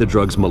modify the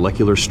drug's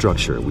molecular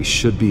structure, we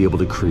should be able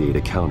to create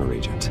a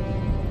counteragent.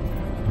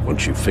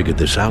 Once you've figured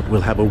this out, we'll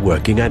have a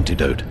working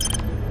antidote.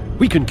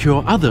 We can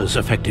cure others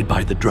affected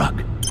by the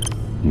drug.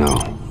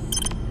 No.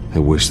 I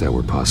wish that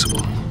were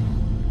possible.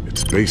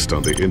 It's based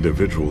on the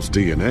individual's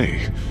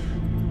DNA.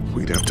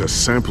 We'd have to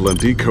sample and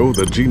decode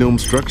the genome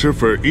structure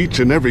for each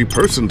and every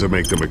person to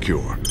make them a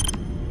cure.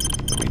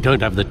 But we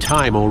don't have the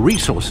time or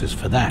resources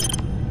for that.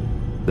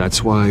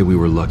 That's why we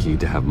were lucky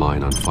to have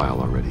mine on file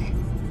already.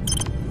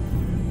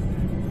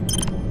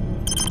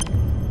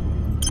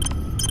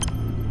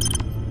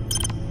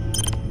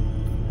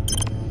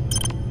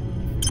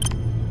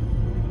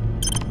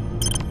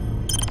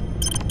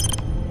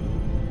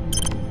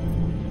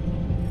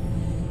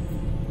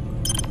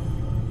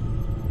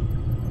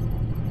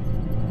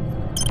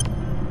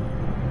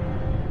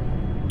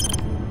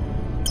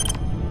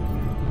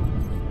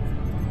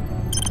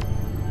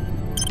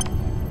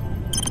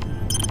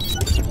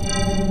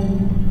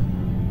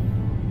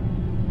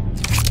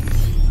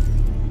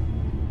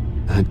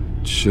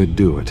 Should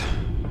do it.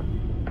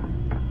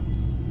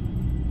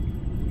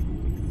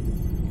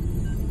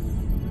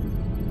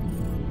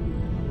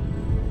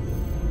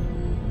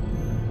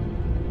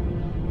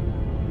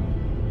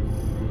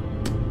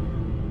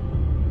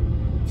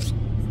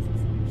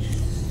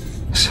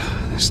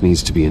 This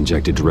needs to be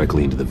injected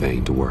directly into the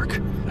vein to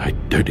work. I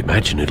don't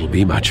imagine it'll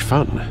be much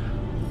fun.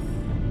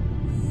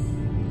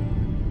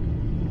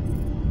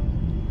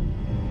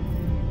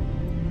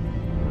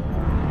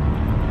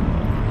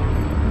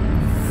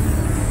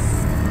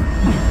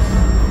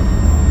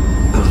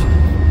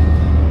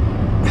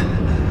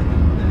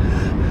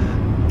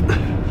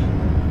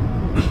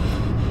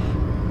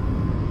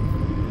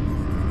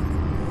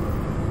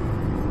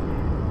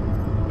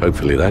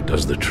 Hopefully that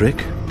does the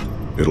trick.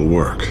 It'll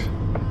work.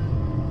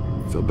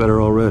 Feel better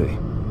already.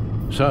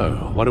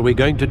 So, what are we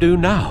going to do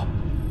now?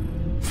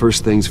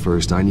 First things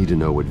first, I need to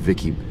know what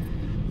Vicky,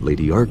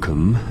 Lady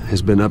Arkham,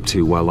 has been up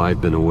to while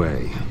I've been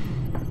away.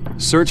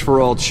 Search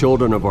for all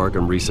children of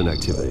Arkham recent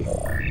activity.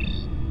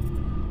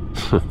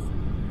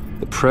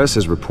 The press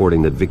is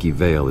reporting that Vicky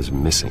Vale is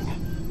missing.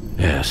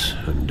 Yes,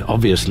 and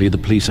obviously the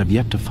police have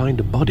yet to find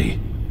a body.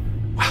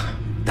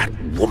 That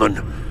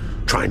woman,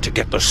 trying to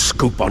get the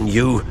scoop on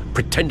you,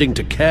 pretending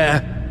to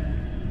care.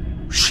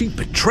 She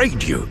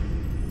betrayed you.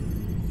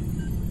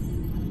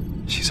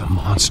 She's a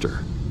monster.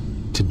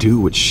 To do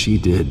what she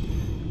did.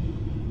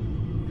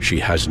 She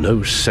has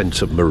no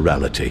sense of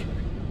morality.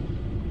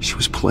 She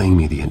was playing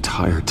me the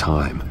entire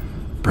time,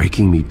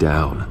 breaking me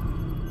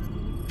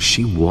down.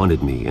 She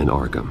wanted me in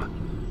Arkham.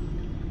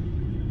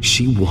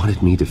 She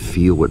wanted me to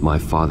feel what my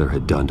father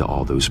had done to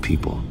all those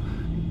people.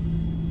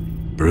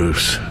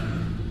 Bruce.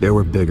 There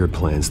were bigger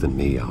plans than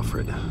me,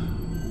 Alfred.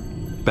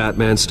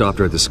 Batman stopped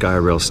her at the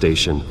Skyrail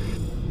station,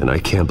 and I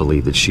can't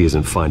believe that she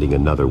isn't finding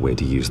another way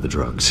to use the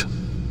drugs.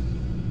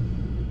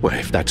 Well,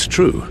 if that's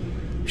true,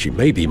 she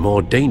may be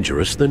more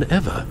dangerous than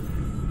ever.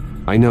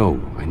 I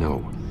know.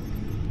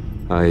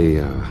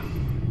 I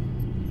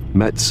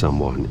met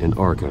someone in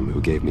Arkham who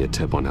gave me a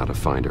tip on how to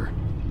find her.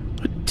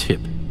 A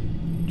tip?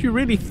 Do you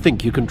really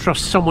think you can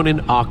trust someone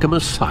in Arkham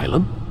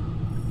Asylum?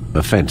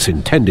 Offense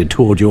intended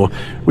toward your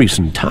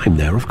recent time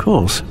there, of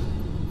course.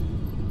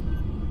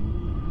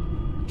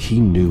 He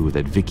knew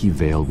that Vicky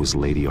Vale was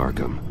Lady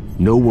Arkham.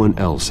 No one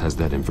else has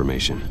that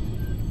information.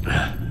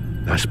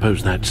 I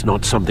suppose that's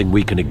not something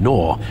we can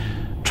ignore,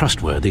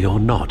 trustworthy or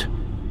not.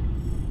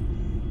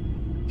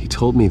 He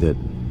told me that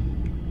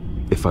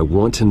if I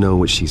want to know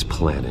what she's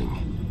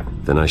planning,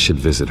 then I should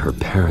visit her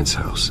parents'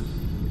 house.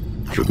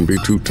 Shouldn't be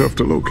too tough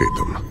to locate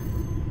them.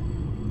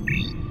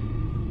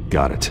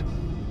 Got it.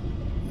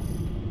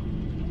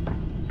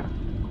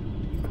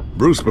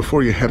 Bruce,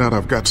 before you head out,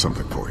 I've got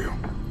something for you.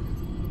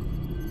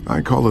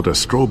 I call it a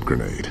strobe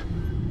grenade.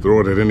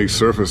 Throw it at any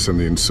surface and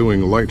the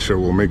ensuing light show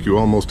will make you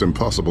almost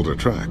impossible to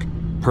track.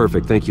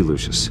 Perfect, thank you,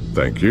 Lucius.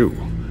 Thank you.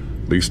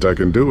 Least I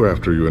can do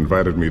after you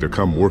invited me to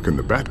come work in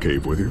the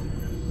Batcave with you.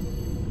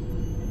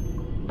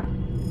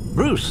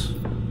 Bruce!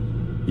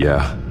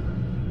 Yeah?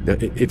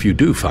 If you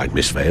do find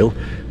Miss Vale,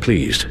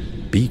 please,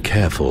 be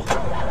careful.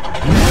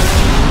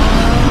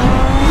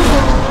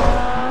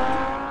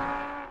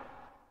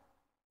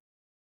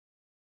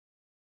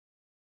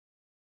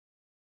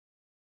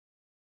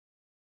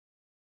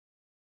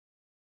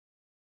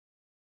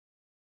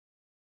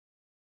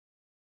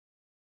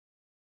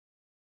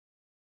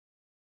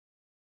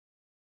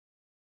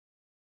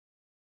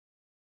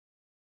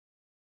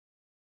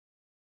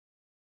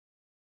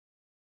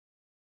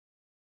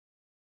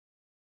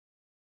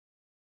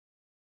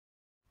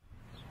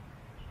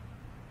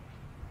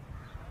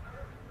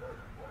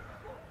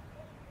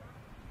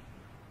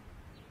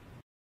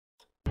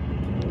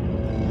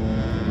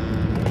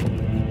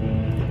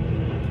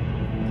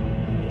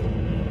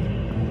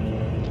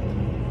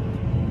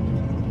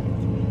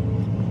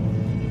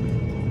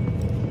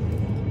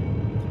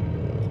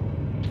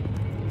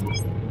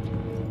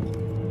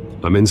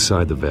 I'm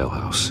inside the Vale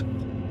House.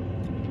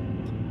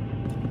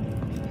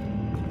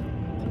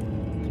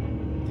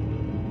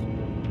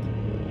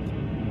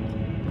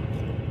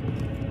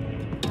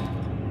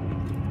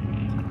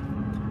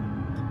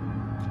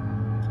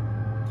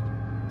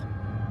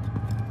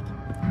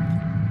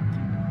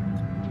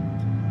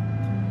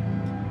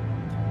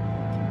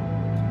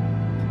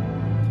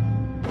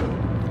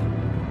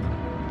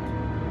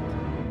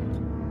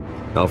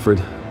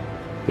 Alfred,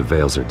 the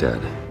Vales are dead.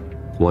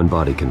 One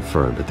body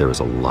confirmed, but there is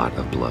a lot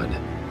of blood.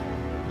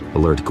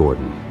 Alert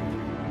Gordon.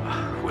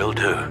 Will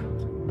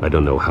do. I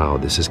don't know how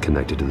this is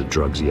connected to the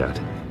drugs yet.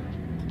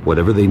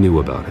 Whatever they knew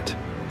about it,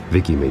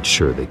 Vicky made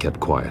sure they kept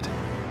quiet.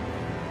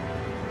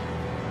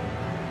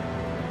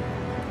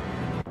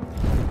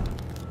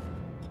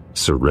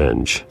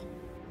 Syringe.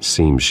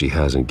 Seems she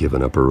hasn't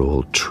given up her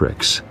old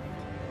tricks.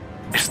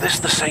 Is this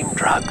the same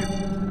drug?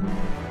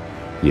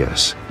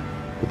 Yes,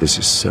 but this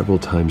is several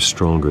times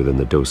stronger than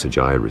the dosage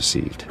I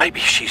received. Maybe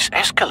she's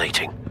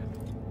escalating.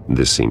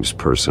 This seems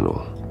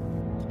personal.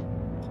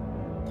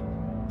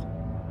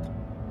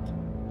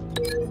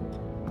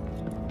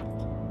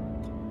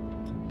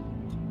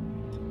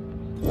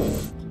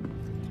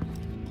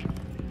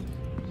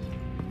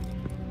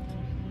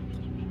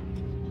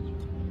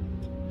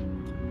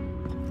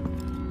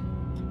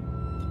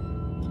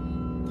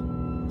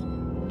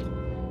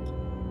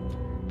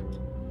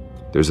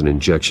 There's an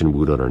injection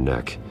wound on her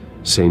neck.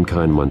 Same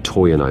kind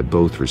Montoya and I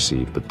both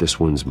received, but this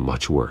one's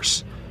much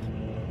worse.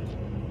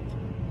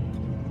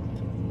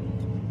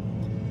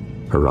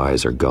 Her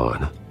eyes are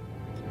gone.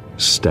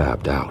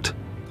 Stabbed out.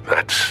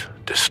 That's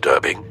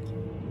disturbing.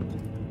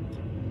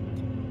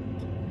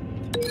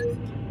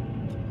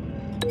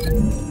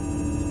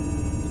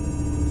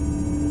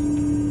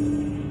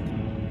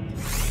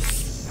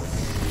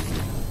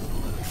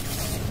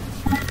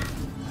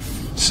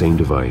 Same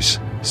device,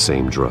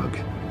 same drug.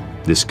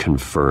 This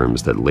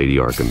confirms that Lady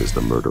Arkham is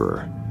the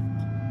murderer.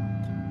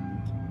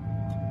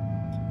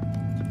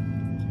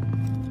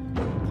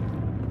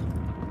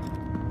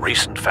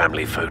 Recent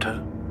family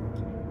photo?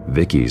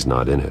 Vicky's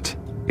not in it.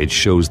 It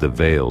shows the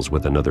Vales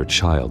with another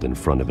child in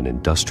front of an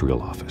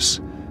industrial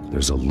office.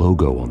 There's a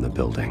logo on the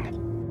building.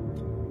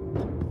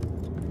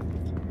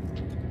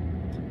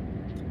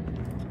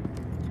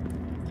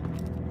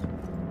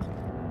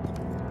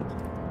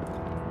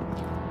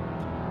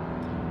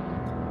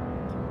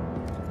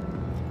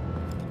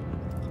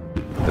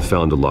 I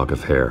found a lock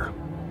of hair.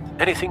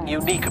 Anything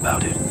unique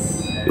about it?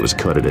 It was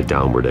cut at a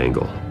downward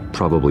angle,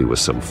 probably with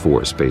some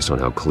force based on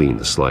how clean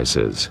the slice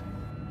is.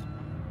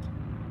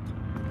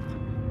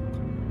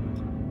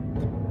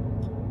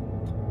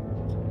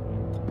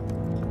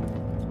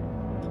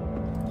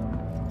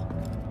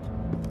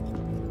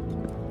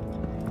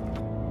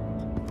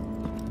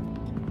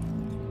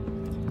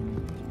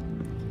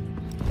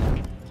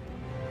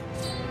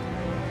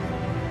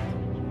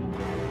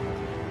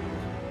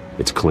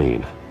 It's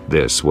clean.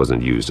 This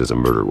wasn't used as a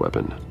murder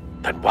weapon.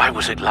 Then why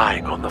was it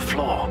lying on the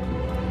floor?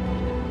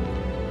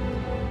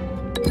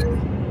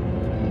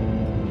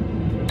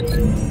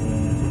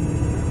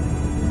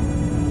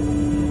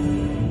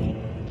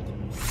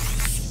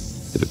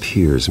 It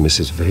appears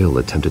Mrs. Vale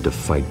attempted to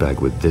fight back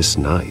with this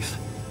knife,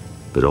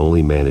 but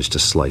only managed to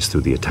slice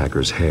through the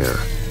attacker's hair.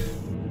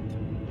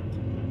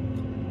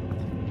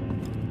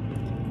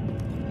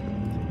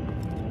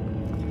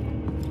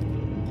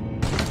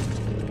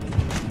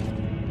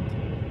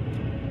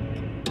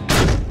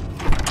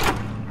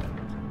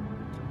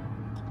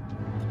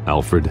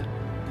 Alfred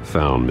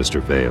found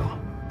Mr. Vale.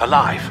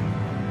 Alive?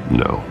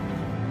 No.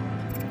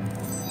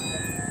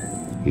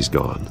 He's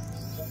gone.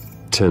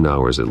 10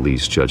 hours at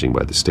least, judging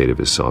by the state of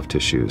his soft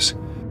tissues.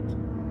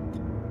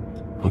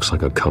 Looks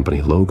like a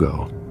company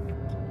logo.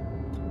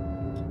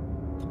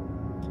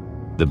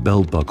 The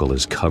belt buckle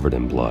is covered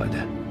in blood.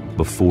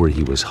 Before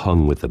he was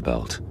hung with the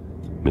belt,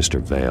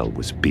 Mr. Vale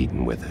was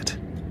beaten with it.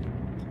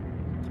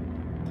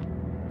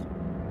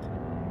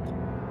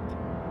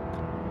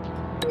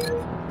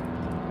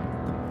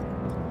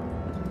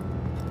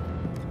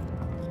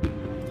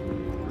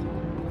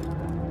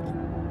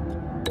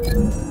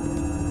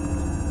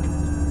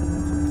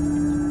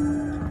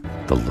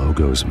 The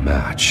logos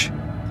match.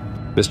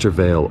 Mr.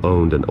 Vale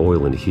owned an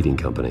oil and heating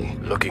company.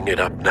 Looking it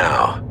up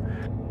now.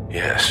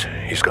 Yes,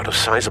 he's got a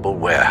sizable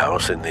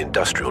warehouse in the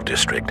industrial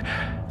district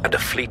and a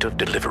fleet of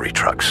delivery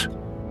trucks.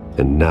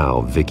 And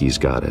now Vicky's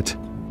got it.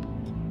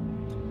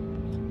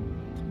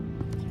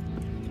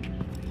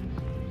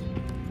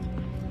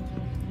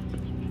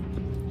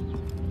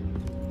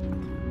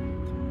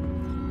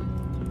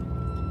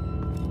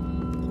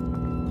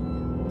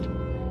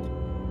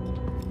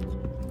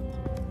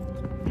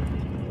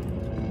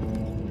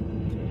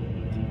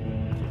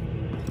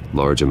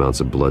 Large amounts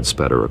of blood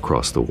spatter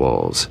across the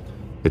walls.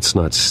 It's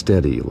not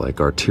steady like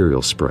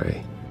arterial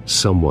spray.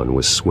 Someone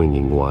was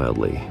swinging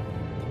wildly.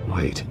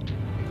 Wait,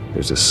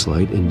 there's a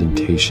slight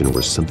indentation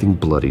where something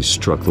bloody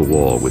struck the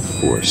wall with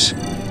force.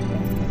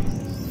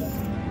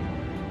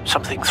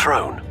 Something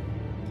thrown?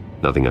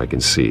 Nothing I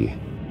can see.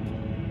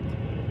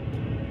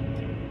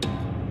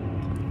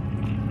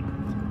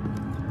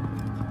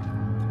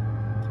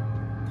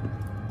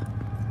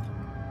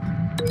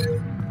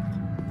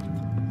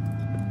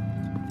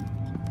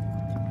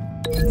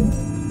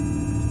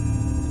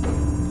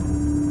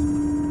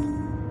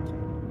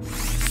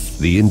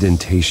 The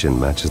indentation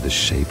matches the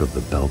shape of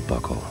the belt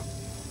buckle.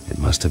 It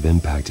must have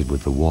impacted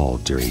with the wall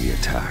during the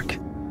attack.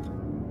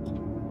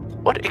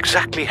 What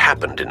exactly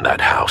happened in that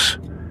house?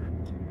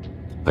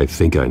 I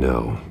think I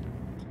know.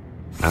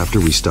 After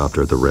we stopped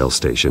her at the rail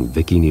station,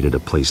 Vicky needed a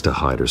place to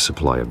hide her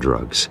supply of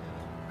drugs.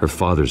 Her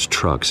father's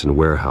trucks and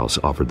warehouse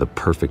offered the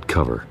perfect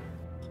cover.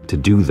 To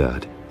do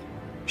that,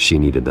 she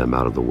needed them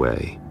out of the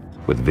way,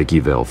 with Vicky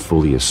Vale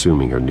fully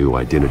assuming her new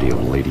identity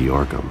of Lady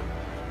Arkham.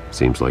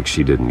 Seems like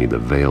she didn't need the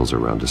Vales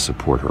around to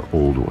support her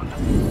old one.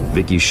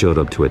 Vicky showed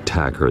up to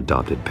attack her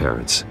adopted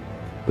parents,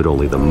 but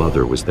only the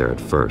mother was there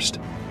at first.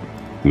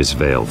 Miss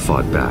Vale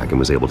fought back and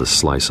was able to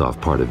slice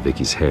off part of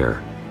Vicky's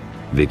hair.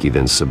 Vicky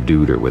then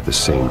subdued her with the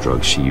same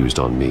drug she used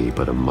on me,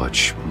 but a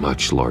much,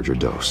 much larger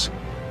dose.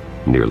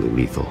 Nearly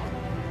lethal.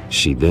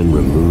 She then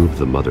removed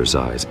the mother's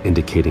eyes,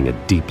 indicating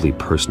a deeply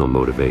personal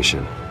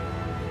motivation.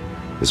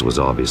 This was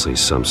obviously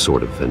some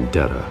sort of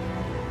vendetta.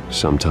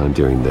 Sometime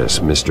during this,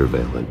 Mr.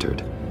 Vale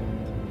entered.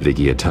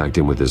 Vicky attacked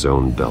him with his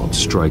own belt,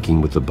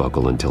 striking with the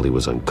buckle until he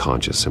was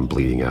unconscious and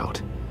bleeding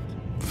out.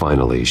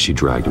 Finally, she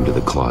dragged him to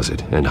the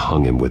closet and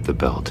hung him with the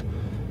belt.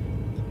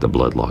 The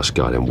blood loss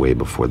got him way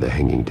before the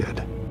hanging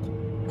did.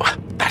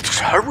 That's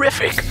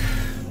horrific.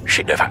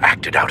 She never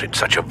acted out in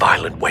such a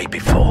violent way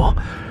before.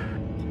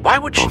 Why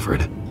would she—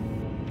 Alfred,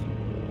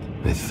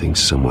 I think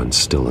someone's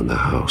still in the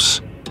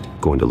house.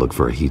 Going to look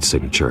for a heat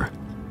signature.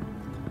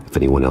 If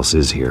anyone else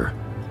is here,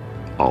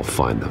 I'll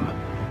find them.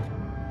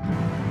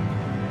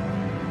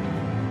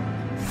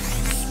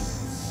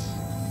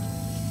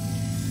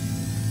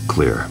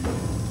 Clear.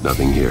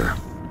 Nothing here.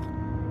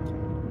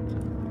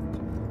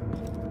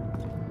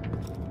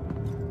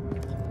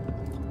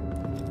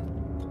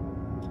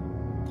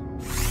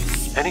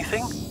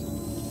 Anything?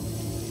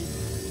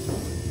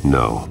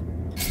 No.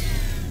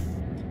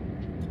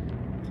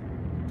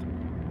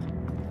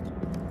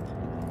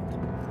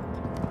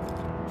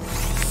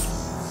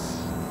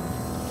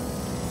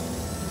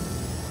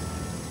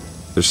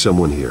 There's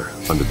someone here,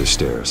 under the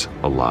stairs,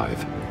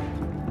 alive.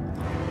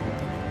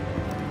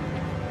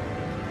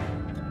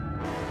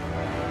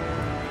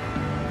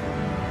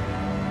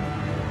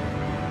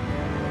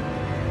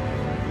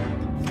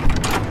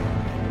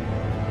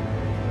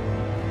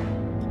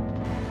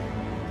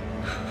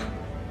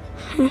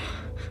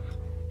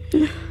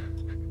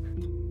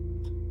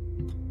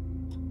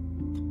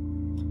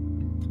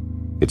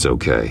 It's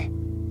okay.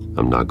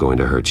 I'm not going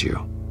to hurt you.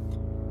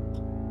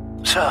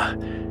 Sir,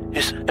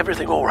 is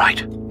everything all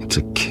right? It's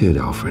a kid,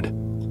 Alfred.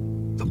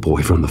 The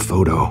boy from the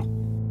photo.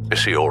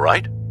 Is he all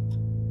right?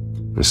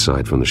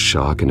 Aside from the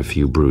shock and a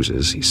few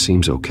bruises, he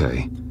seems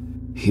okay.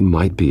 He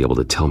might be able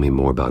to tell me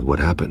more about what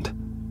happened.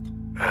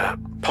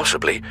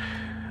 Possibly.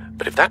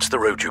 But if that's the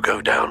road you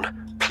go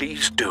down,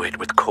 please do it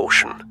with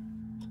caution.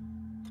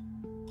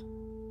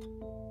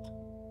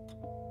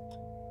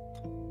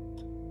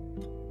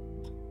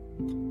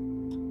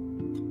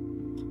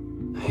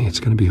 Hey, it's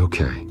gonna be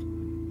okay.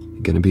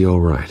 You're gonna be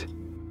all right.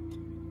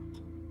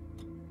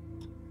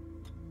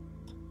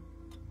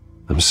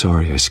 I'm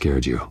sorry I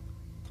scared you.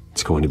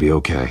 It's going to be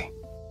okay.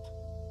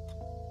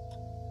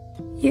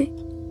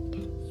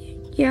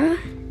 Yeah?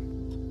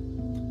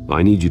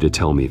 I need you to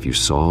tell me if you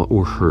saw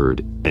or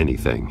heard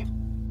anything.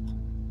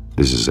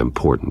 This is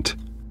important.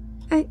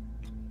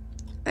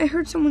 I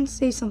heard someone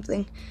say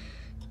something.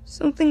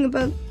 Something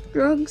about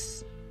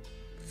drugs,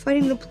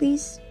 fighting the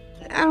police.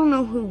 I don't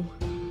know who.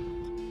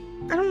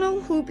 I don't know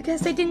who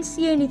because I didn't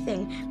see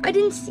anything. I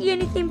didn't see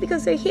anything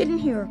because I hid in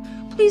here.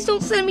 Please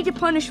don't send me to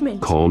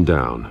punishment. Calm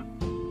down.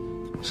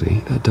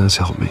 See, that does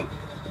help me.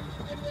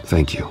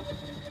 Thank you.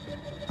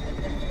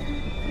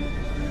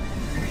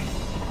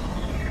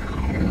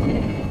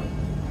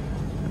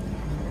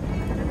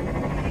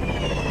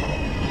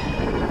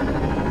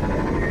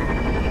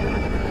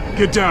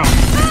 Get down!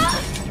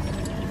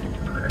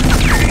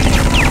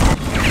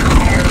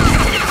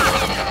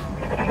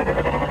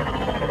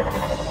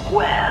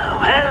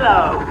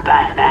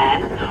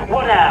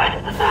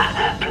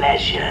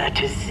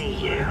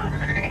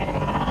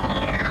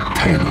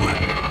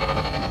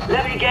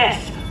 Let me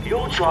guess.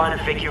 You're trying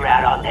to figure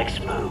out our next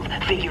move.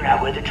 Figure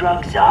out where the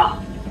drugs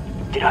are.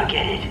 Did I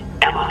get it?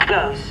 Am I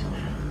close?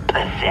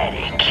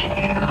 Pathetic.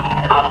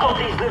 I've got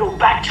these little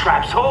bat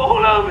traps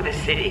all over the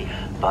city,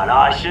 but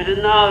I should have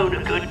known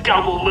a good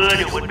double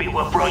murder would be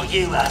what brought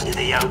you out into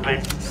the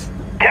open.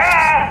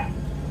 Ah!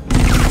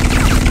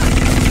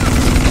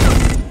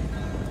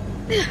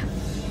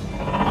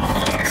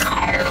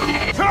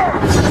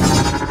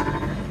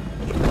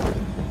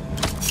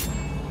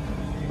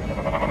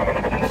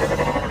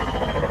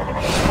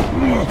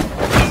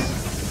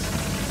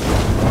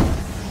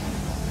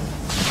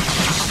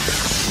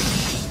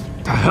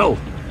 The hell?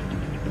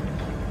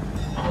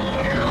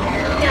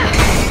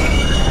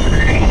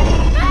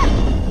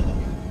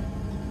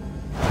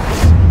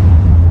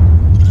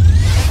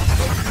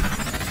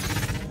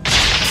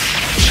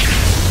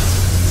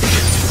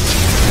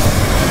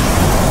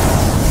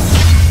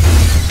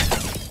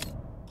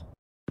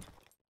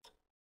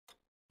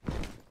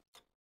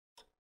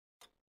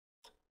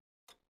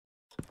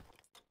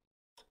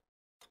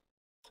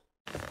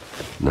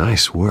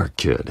 Nice work,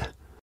 kid.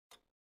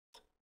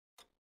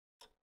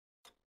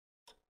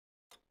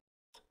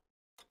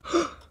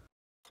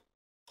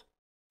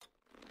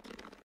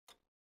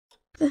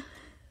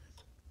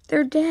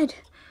 They're dead.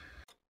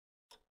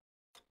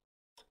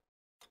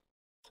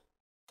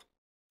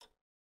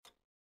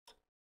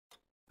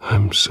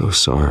 I'm so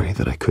sorry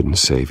that I couldn't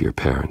save your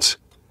parents.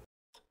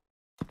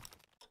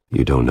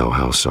 You don't know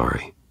how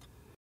sorry.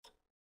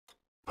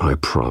 I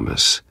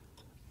promise,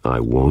 I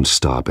won't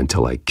stop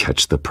until I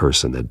catch the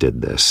person that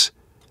did this.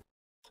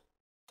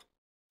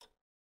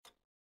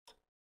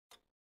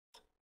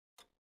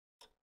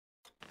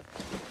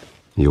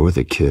 You're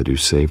the kid who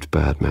saved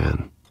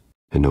Batman,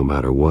 and no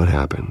matter what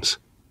happens,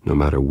 no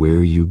matter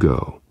where you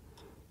go,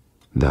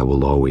 that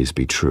will always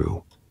be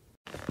true,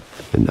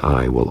 and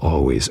I will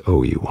always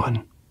owe you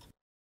one.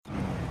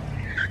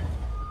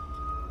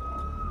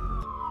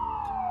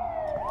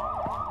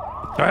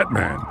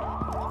 Batman.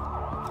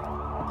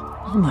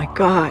 Oh my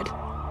God.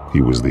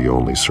 He was the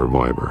only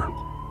survivor.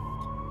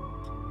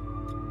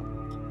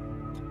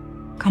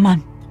 Come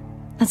on,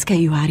 let's get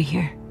you out of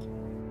here.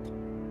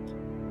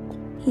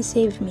 He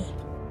saved me.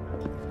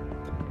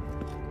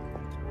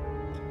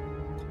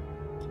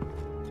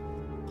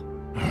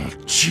 Oh,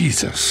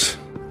 Jesus.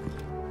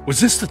 Was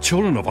this the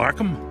children of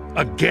Arkham?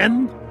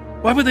 Again?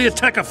 Why would they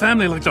attack a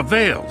family like the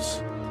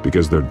Vales?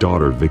 Because their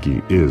daughter,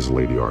 Vicky, is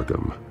Lady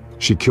Arkham.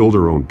 She killed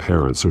her own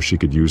parents so she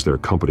could use their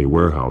company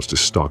warehouse to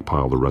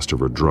stockpile the rest of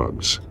her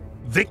drugs.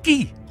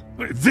 Vicky?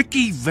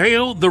 Vicky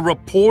Vale, the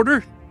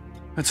reporter?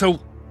 And so,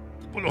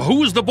 who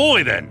was the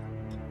boy then?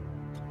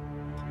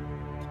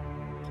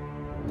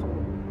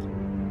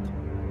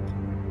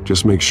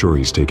 Just make sure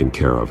he's taken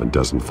care of and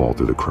doesn't fall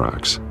through the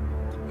cracks.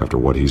 After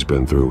what he's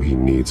been through, he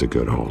needs a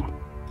good home.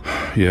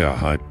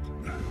 Yeah,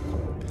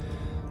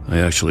 I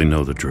actually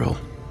know the drill.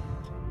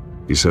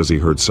 He says he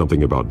heard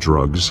something about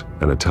drugs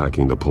and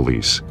attacking the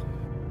police.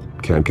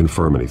 Can't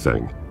confirm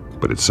anything,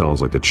 but it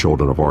sounds like the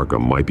children of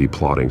Arkham might be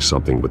plotting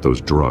something with those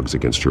drugs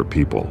against your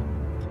people.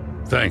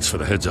 Thanks for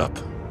the heads up.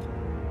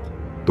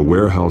 The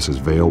warehouse is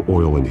Vale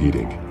Oil and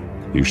Heating.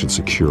 You should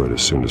secure it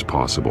as soon as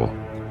possible.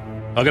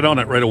 I'll get on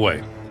it right away.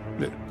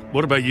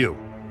 What about you?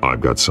 I've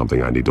got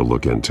something I need to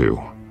look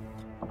into.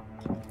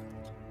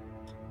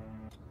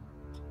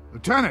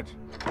 Lieutenant,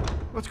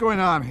 what's going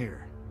on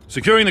here?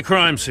 Securing the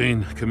crime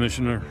scene,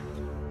 Commissioner.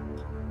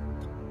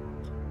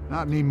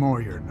 Not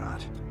anymore, you're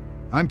not.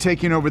 I'm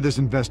taking over this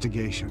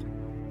investigation.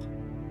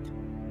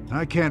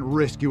 I can't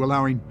risk you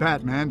allowing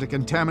Batman to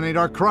contaminate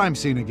our crime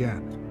scene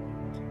again.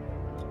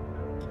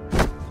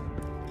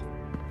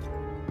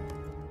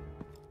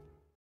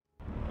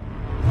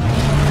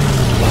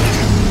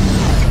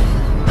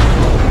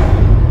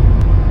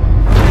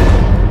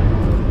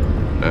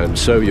 And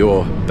so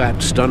your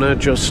bat stunner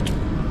just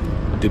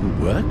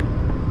didn't work?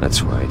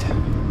 That's right.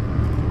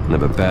 And I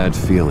have a bad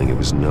feeling it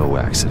was no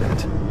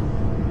accident.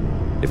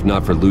 If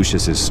not for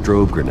Lucius's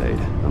strobe grenade,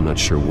 I'm not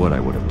sure what I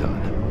would have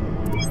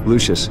done.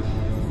 Lucius,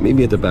 meet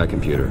me at the back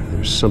computer.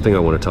 There's something I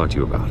want to talk to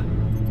you about.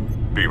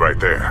 Be right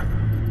there.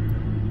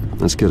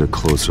 Let's get a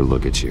closer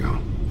look at you.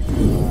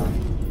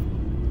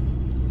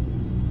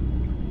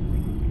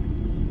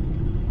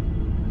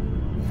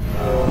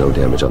 No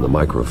damage on the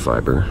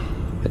microfiber.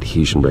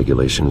 Adhesion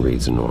regulation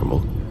reads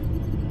normal.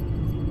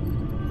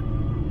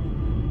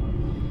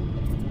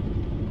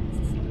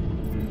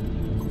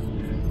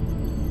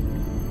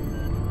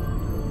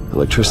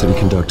 Electricity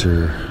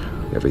conductor,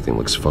 everything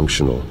looks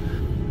functional.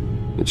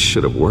 It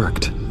should have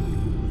worked.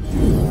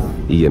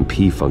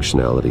 EMP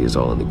functionality is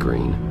all in the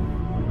green.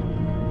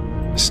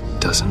 This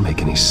doesn't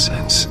make any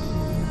sense.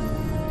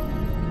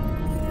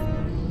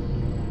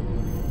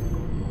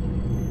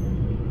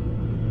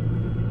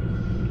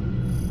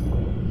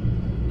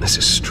 This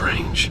is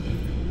strange.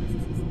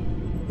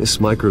 This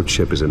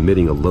microchip is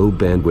emitting a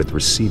low-bandwidth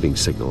receiving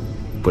signal,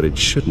 but it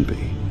shouldn't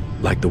be.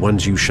 Like the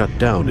ones you shut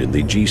down in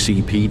the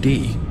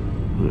GCPD?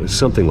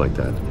 Something like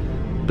that.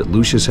 But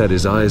Lucius had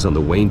his eyes on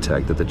the Wayne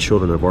tech that the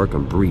children of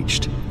Arkham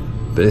breached.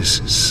 This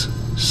is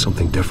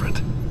something different.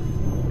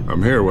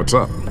 I'm here, what's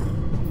up?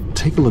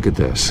 Take a look at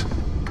this.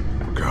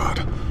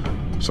 God,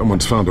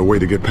 someone's found a way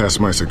to get past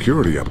my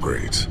security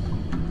upgrades.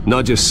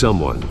 Not just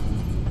someone.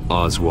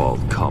 Oswald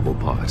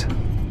Cobblepot.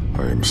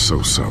 I am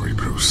so sorry,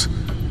 Bruce.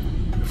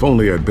 If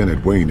only I'd been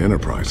at Wayne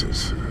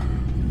Enterprises.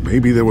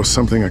 Maybe there was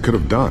something I could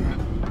have done.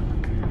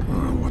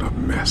 Oh, what a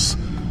mess.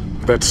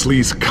 That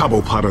sleaze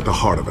Cobblepot at the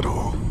heart of it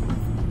all.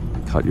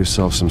 Cut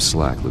yourself some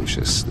slack,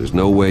 Lucius. There's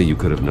no way you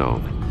could have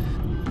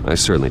known. I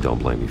certainly don't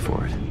blame you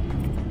for it.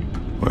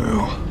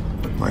 Well,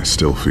 I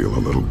still feel a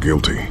little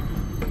guilty.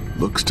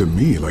 Looks to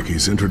me like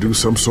he's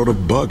introduced some sort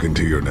of bug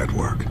into your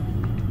network.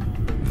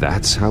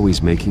 That's how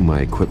he's making my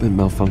equipment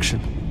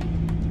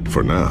malfunction?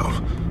 For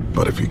now.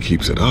 But if he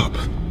keeps it up,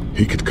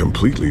 he could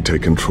completely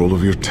take control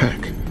of your tech.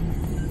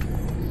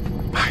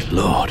 My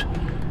lord,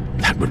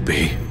 that would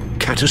be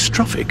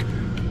catastrophic.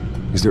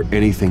 Is there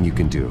anything you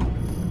can do?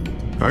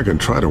 I can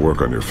try to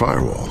work on your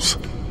firewalls.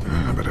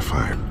 But if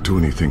I do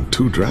anything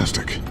too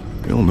drastic,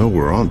 you'll know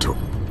we're onto it.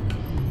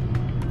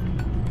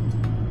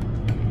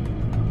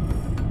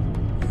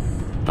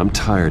 I'm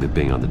tired of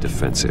being on the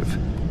defensive.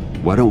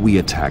 Why don't we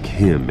attack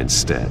him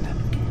instead?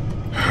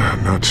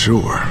 Not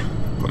sure,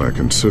 but I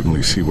can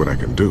certainly see what I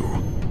can do.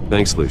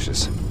 Thanks,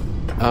 Lucius.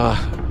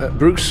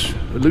 Bruce,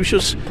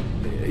 Lucius,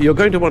 you're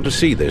going to want to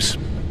see this.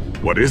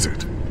 What is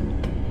it?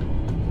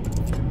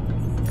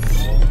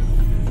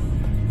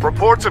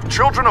 Reports of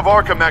Children of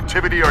Arkham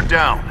activity are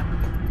down.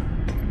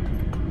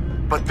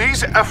 But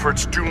these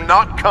efforts do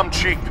not come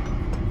cheap.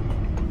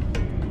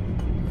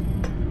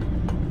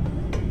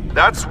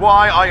 That's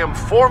why I am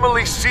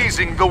formally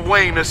seizing the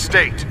Wayne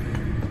estate,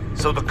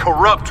 so the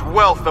corrupt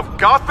wealth of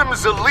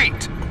Gotham's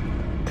elite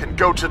can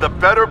go to the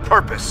better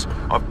purpose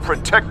of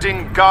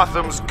protecting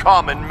Gotham's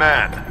common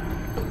man.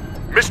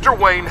 Mr.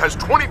 Wayne has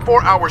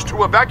 24 hours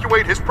to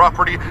evacuate his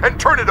property and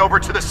turn it over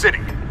to the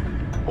city,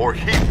 or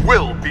he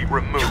will be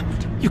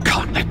removed. You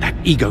can't let that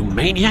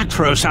egomaniac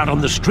throw us out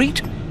on the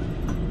street.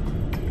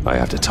 I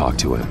have to talk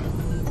to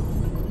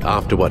him.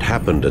 After what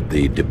happened at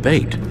the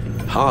debate,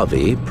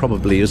 Harvey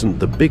probably isn't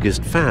the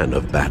biggest fan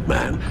of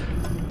Batman.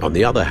 On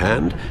the other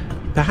hand,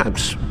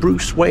 perhaps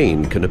Bruce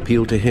Wayne can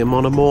appeal to him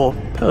on a more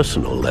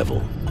personal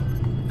level.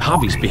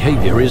 Harvey's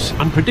behavior is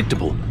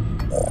unpredictable,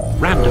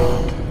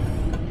 random.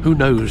 Who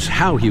knows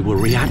how he will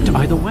react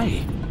either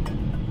way?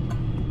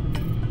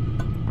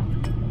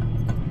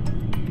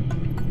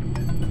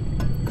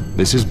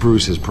 This is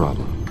Bruce's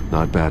problem,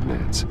 not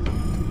Batman's.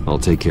 I'll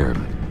take care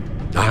of it.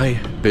 I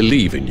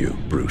believe in you,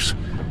 Bruce.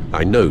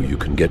 I know you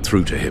can get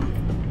through to him.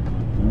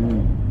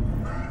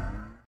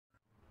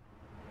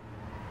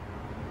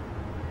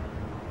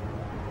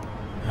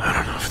 I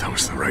don't know if that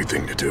was the right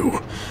thing to do.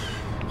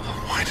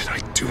 Why did I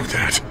do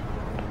that?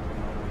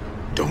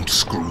 Don't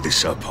screw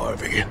this up,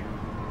 Harvey.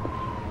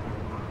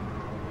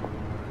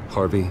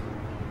 Harvey,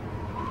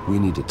 we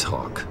need to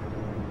talk.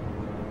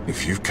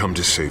 If you've come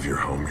to save your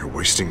home, you're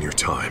wasting your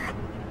time.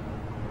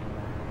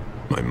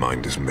 My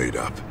mind is made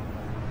up.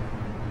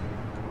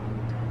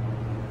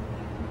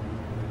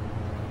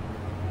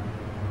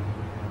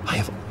 I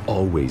have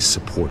always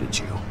supported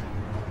you.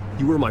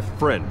 You were my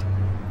friend.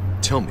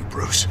 Tell me,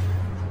 Bruce,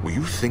 were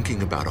you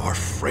thinking about our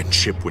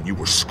friendship when you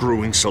were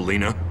screwing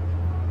Selina?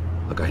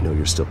 Look, I know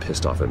you're still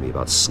pissed off at me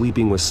about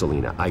sleeping with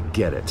Selina. I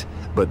get it.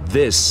 But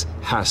this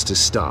has to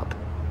stop.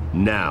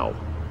 Now.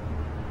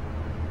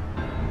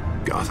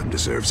 Gotham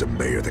deserves a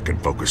mayor that can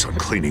focus on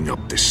cleaning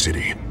up this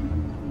city.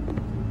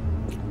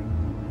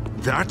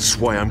 That's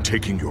why I'm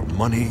taking your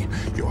money,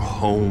 your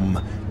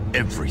home,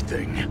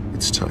 everything.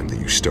 It's time that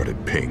you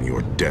started paying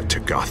your debt to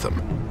Gotham.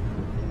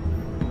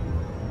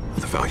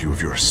 The value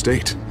of your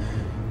estate,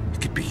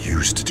 it could be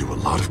used to do a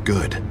lot of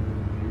good.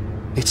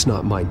 It's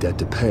not my debt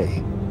to pay.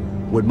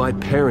 What my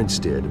parents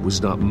did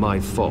was not my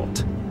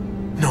fault.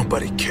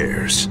 Nobody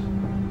cares.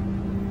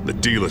 The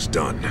deal is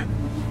done.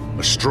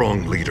 A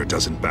strong leader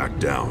doesn't back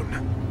down.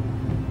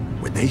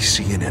 When they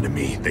see an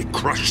enemy, they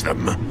crush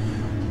them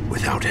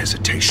without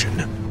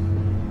hesitation.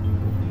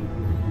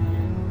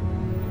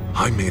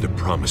 I made a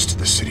promise to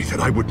the city that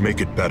I would make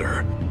it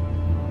better.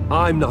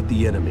 I'm not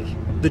the enemy.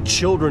 The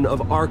children of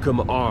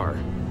Arkham are.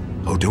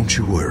 Oh, don't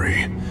you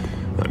worry.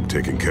 I'm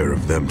taking care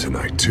of them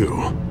tonight, too.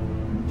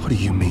 What do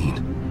you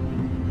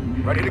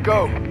mean? Ready to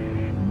go.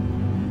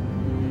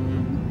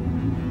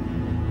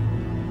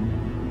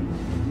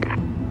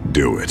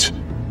 Do it.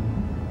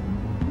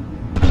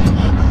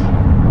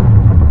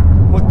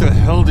 What the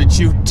hell did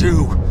you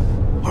do?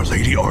 Our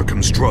Lady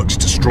Arkham's drugs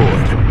destroyed.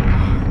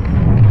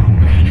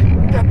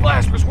 That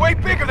blast was way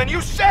bigger than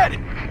you said!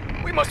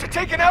 We must have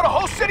taken out a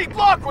whole city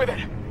block with it!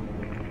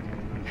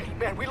 Hey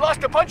man, we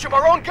lost a bunch of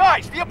our own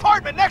guys! The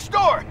apartment next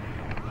door!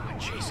 Oh,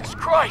 Jesus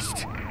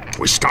Christ!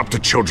 We stopped the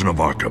Children of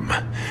Arkham.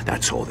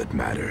 That's all that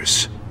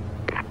matters.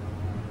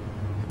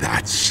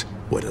 That's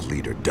what a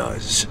leader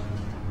does.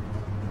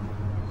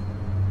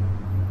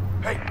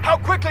 Hey, how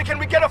quickly can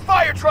we get a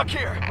fire truck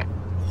here?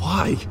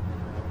 Why?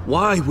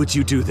 Why would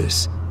you do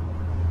this?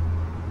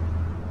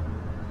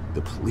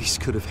 The police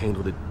could have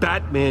handled it.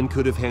 Batman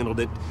could have handled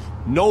it.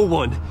 No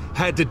one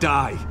had to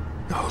die.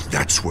 Oh,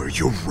 that's where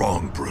you're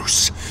wrong,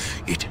 Bruce.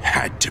 It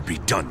had to be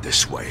done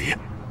this way.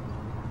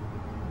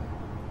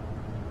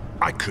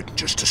 I couldn't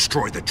just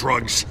destroy the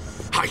drugs.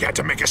 I had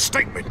to make a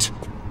statement.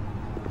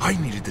 I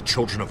needed the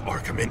children of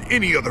Arkham and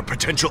any other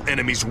potential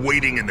enemies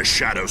waiting in the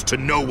shadows to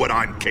know what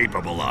I'm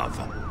capable of.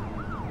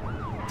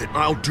 That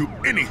I'll do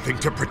anything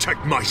to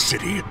protect my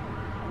city.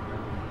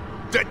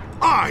 That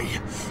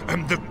I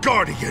am the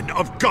guardian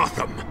of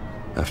Gotham.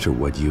 After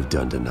what you've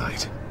done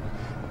tonight,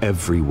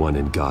 everyone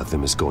in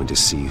Gotham is going to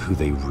see who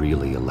they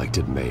really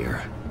elected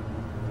mayor.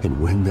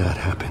 And when that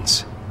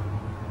happens,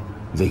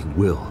 they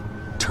will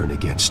turn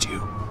against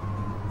you.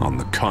 On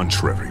the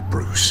contrary,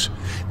 Bruce,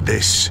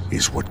 this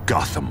is what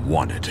Gotham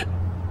wanted.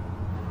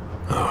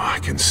 Oh, I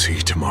can see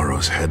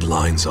tomorrow's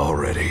headlines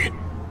already.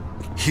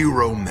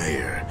 Hero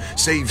Mayor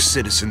saves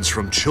citizens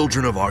from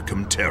Children of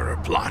Arkham terror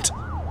plot.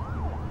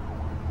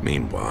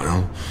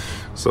 Meanwhile,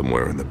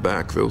 somewhere in the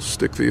back they'll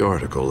stick the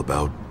article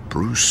about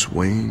Bruce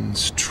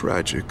Wayne's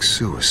tragic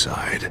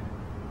suicide.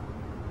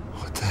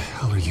 What the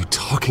hell are you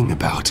talking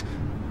about?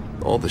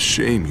 All the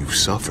shame you've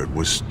suffered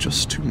was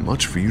just too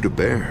much for you to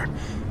bear.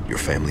 Your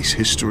family's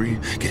history,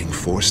 getting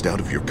forced out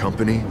of your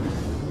company,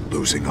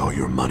 losing all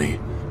your money.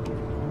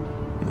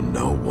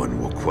 No one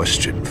will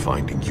question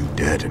finding you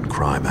dead in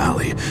Crime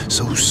Alley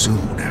so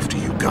soon after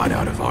you got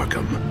out of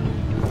Arkham.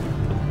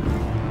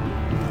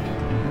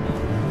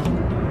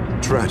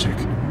 Tragic,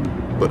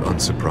 but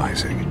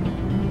unsurprising.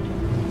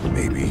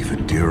 Maybe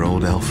even dear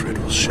old Alfred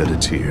will shed a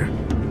tear.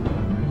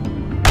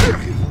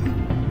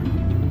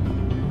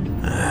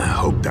 I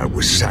hope that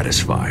was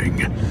satisfying.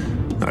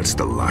 That's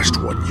the last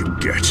one you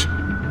get.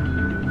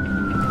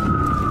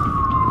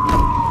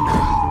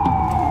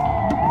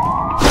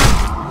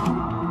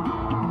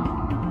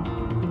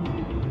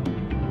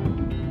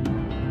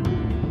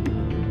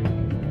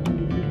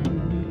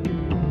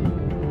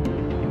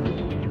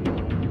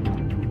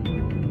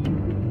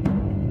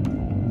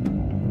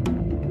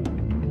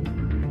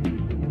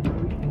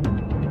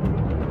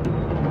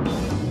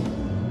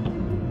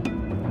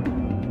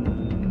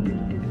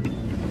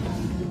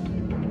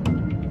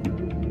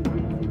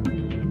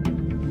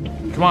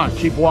 Come on,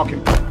 keep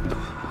walking.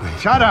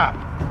 Shut up!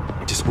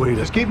 Just wait.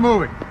 Just keep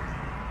moving.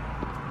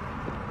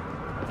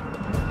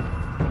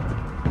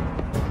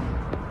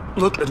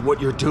 Look at what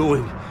you're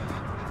doing.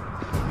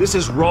 This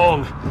is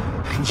wrong,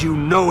 and you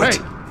know it.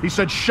 Hey, he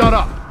said shut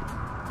up.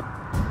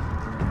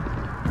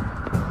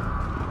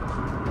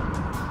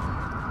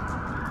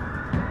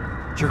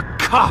 You're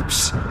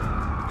cops.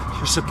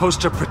 You're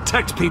supposed to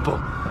protect people,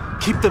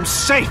 keep them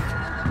safe.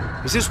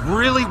 Is this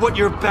really what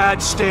your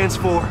badge stands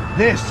for?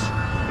 This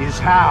is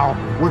how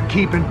we're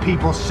keeping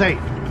people safe.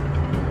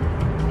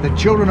 The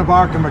children of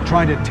Arkham are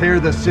trying to tear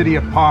the city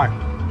apart.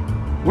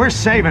 We're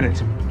saving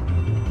it.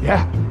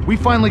 Yeah, we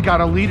finally got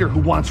a leader who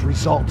wants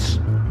results.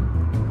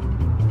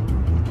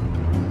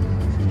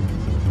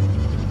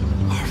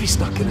 Harvey's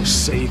not gonna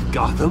save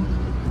Gotham.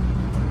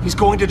 He's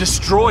going to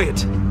destroy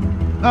it.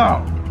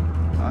 No,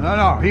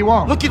 he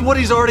won't. Look at what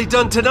he's already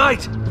done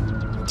tonight.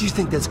 Do you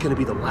think that's gonna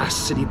be the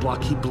last city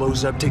block he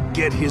blows up to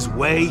get his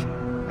way?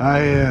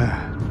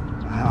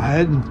 I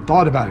hadn't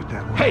thought about it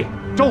that way.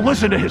 Hey, don't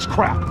listen to his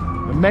crap.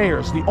 The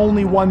mayor's the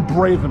only one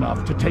brave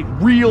enough to take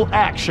real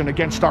action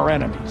against our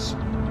enemies.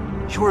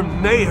 Your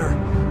mayor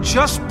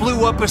just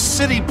blew up a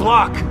city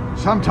block.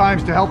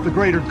 Sometimes to help the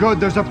greater good,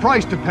 there's a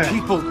price to pay.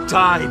 People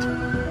died.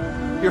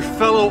 Your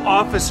fellow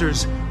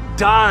officers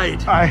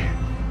died.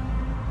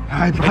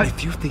 And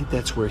if you think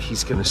that's where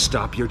he's gonna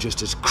stop, you're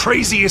just as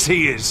crazy as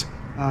he is.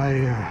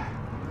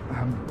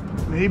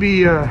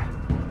 Maybe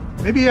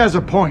he has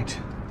a point.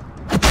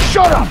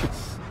 Shut up!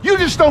 You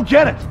just don't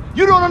get it!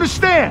 You don't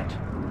understand!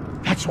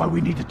 That's why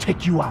we need to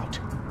take you out.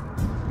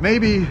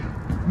 Maybe...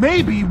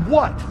 Maybe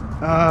what?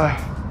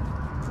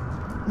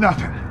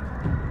 Nothing.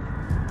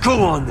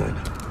 Go on then.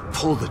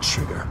 Pull the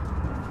trigger.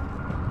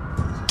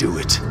 Do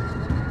it.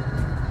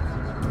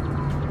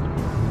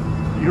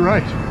 You're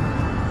right.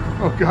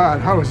 Oh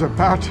God, I was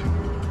about to...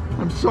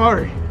 I'm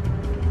sorry.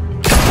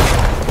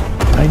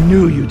 I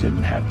knew you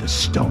didn't have the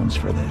stones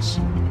for this.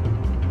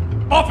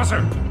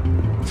 Officer!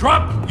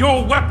 Drop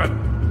your weapon!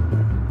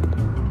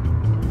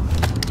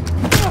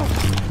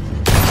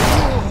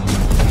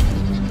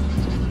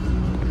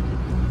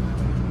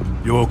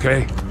 You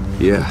okay?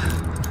 Yeah.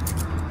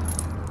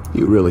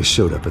 You really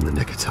showed up in the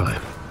nick of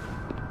time.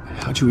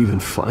 How'd you even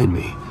find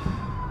me?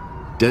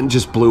 Dent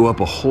just blew up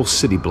a whole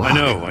city block.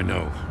 I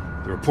know.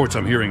 The reports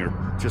I'm hearing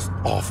are just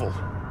awful.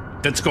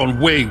 Dent's gone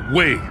way,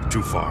 way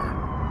too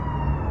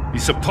far.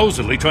 He's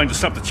supposedly trying to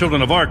stop the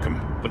children of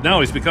Arkham, but now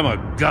he's become a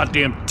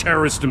goddamn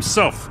terrorist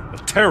himself. A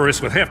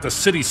terrorist with half the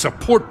city's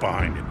support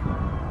behind him.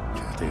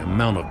 The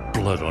amount of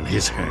blood on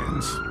his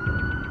hands.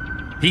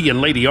 He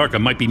and Lady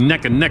Arkham might be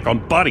neck and neck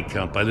on body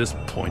count by this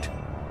point.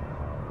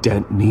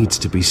 Dent needs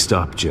to be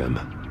stopped, Jim.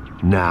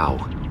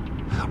 Now.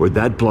 Or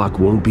that block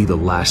won't be the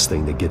last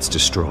thing that gets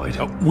destroyed.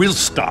 We'll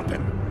stop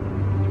him.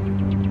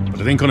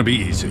 But it ain't gonna be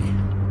easy.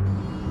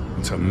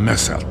 It's a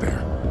mess out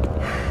there.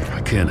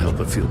 I can't help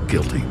but feel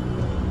guilty.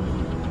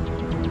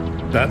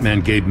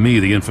 Batman gave me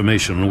the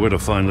information on where to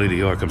find Lady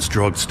Arkham's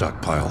drug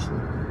stockpile.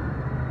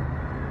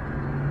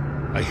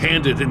 I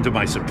handed it into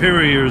my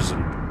superiors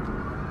and...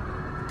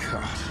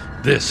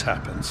 God, this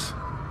happens.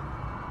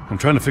 I'm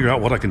trying to figure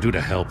out what I can do to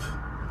help.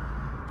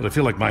 But I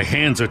feel like my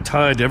hands are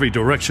tied every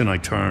direction I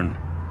turn.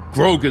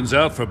 Grogan's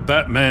out for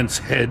Batman's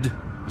head,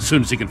 as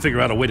soon as he can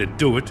figure out a way to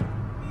do it.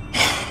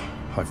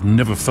 I've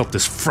never felt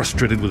this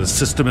frustrated with a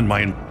system in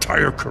my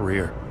entire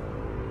career.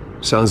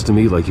 Sounds to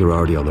me like you're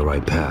already on the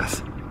right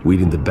path.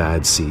 Weeding the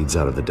bad seeds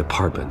out of the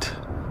department.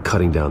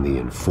 Cutting down the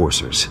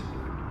enforcers.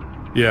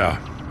 Yeah,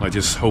 I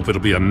just hope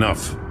it'll be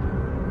enough.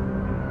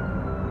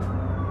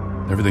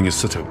 Everything is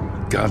such a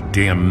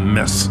goddamn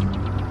mess.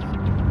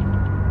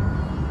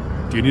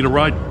 Do you need a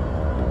ride?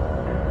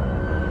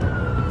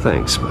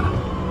 Thanks, but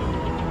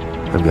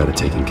I've got it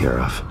taken care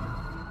of.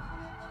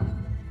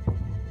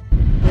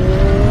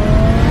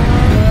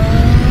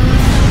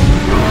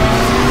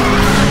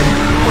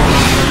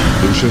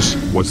 Lucius,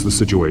 what's the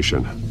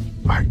situation?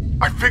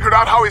 I figured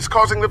out how he's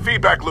causing the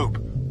feedback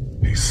loop.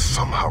 He's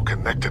somehow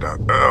connected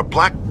a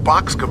black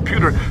box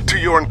computer to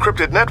your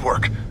encrypted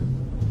network.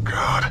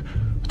 God,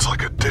 it's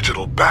like a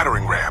digital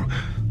battering ram.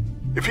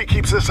 If he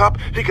keeps this up,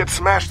 he could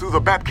smash through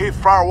the Batcave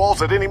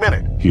firewalls at any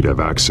minute. He'd have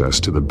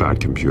access to the Bat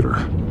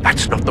computer.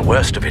 That's not the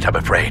worst of it, I'm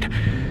afraid.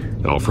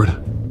 Alfred?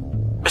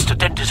 Mr.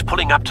 Dent is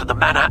pulling up to the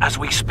manor as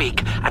we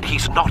speak, and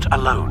he's not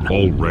alone.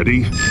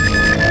 Already?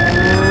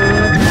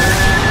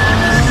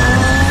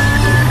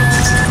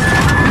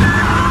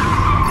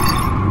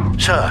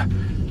 Sir,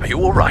 are you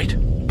all right?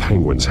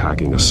 Penguin's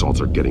hacking assaults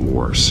are getting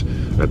worse.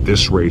 At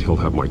this rate, he'll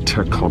have my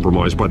tech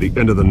compromised by the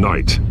end of the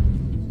night.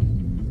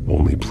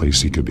 Only place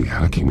he could be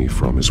hacking me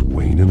from is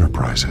Wayne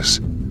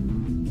Enterprises.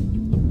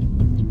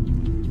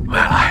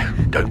 Well, I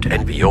don't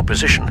envy your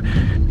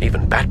position.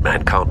 Even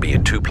Batman can't be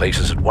in two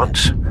places at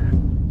once.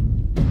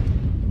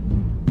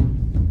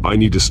 I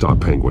need to stop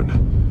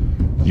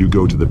Penguin. You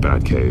go to the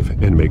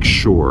Batcave and make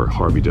sure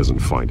Harvey doesn't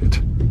find it.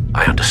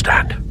 I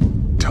understand.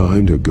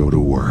 Time to go to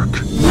work.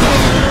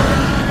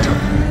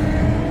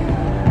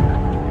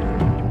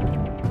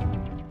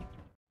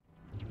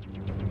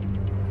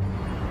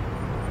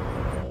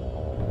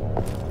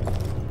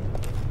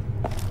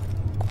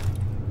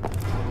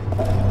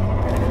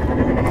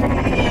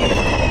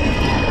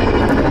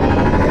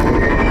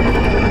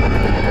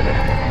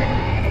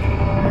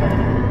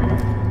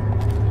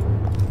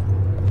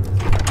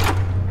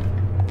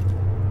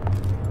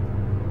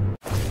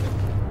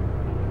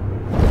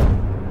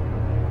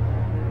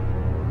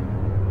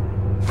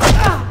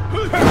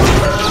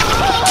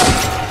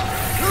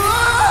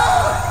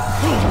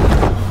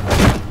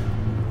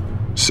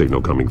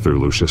 Signal coming through,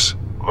 Lucius.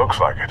 Looks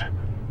like it.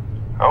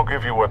 I'll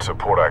give you what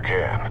support I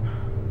can.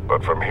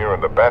 But from here in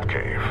the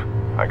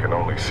Batcave, I can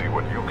only see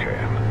what you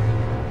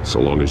can. So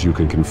long as you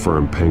can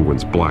confirm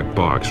Penguin's black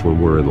box when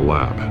we're in the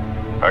lab.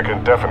 I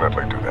can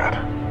definitely do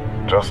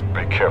that. Just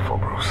be careful,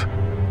 Bruce.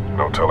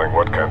 No telling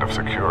what kind of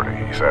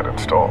security he's had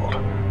installed.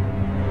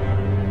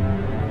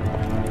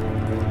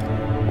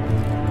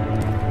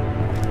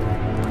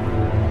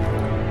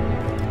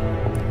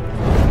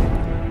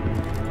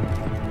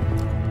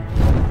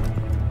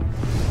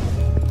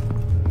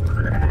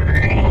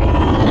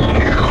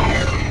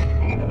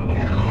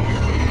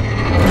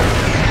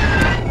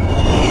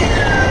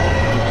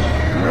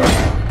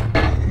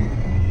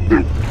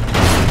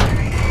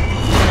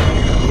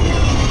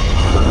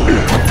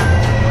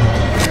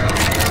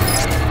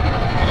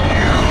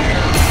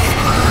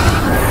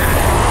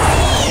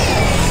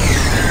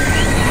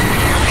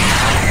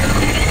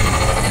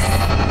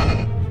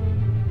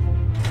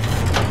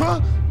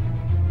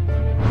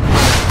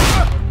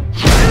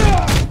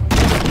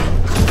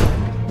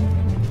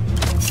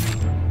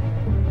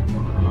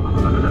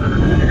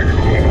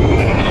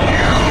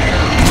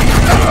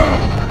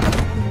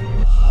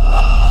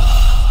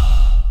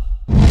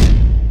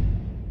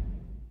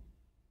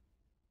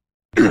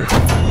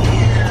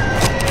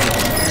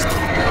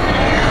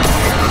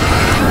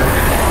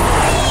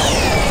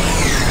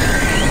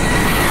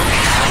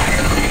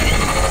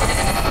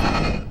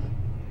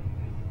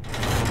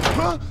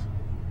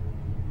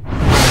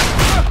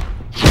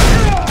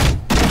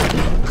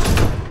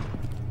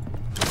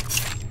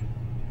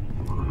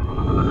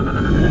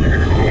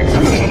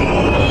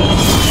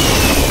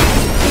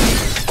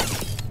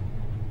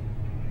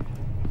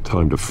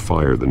 Time to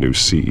fire the new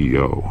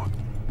CEO.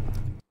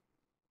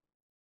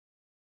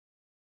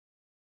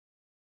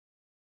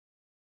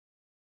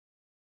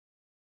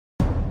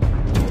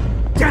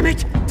 Damn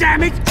it!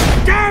 Damn it!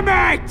 Damn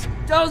it!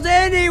 Does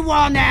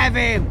anyone have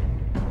him?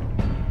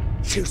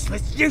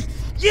 Useless,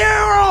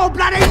 you're all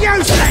bloody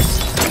useless!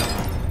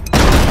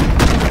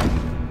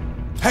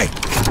 Hey,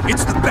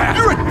 it's the Bat!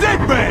 You're a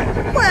dead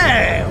man!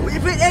 Well,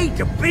 if it ain't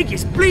the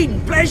biggest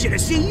bleeding pleasure to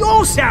see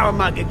your sour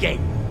mug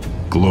again.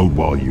 Gloat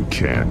while you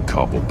can,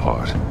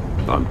 Cobblepot.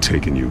 I'm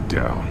taking you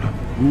down.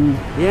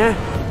 Yeah?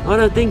 I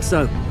don't think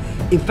so.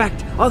 In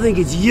fact, I think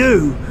it's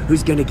you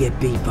who's gonna get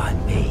beat by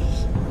me.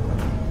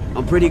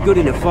 I'm pretty good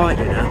in a fight,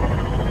 you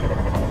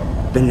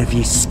know. Been in a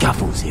few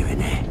scuffles here and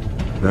there.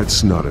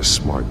 That's not a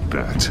smart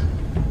bet.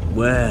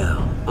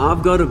 Well,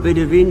 I've got a bit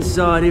of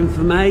inside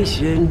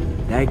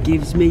information. That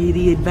gives me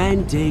the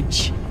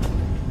advantage.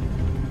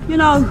 You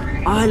know,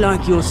 I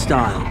like your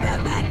style,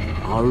 Batman.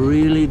 I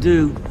really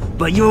do.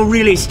 But you're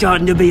really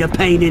starting to be a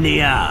pain in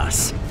the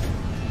ass.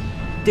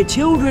 The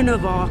children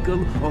of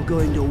Arkham are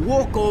going to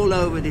walk all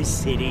over this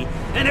city,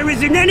 and there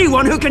isn't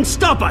anyone who can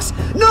stop us!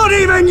 Not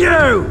even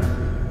you!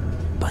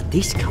 But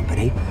this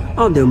company,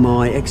 under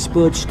my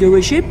expert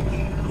stewardship,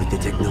 with the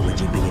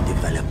technology being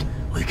developed,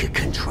 we could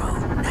control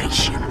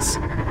nations.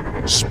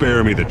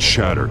 Spare me the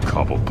chatter,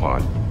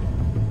 Cobblepot.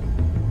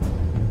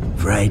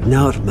 Afraid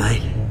not,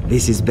 mate.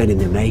 This has been in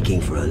the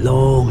making for a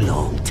long,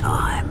 long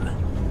time.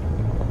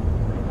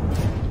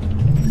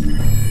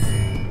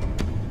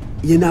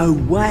 You know,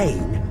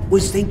 Wayne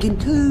was thinking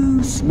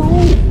too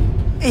small.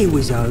 He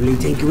was only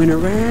tinkering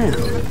around.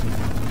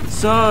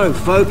 So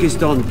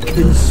focused on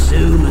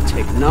consumer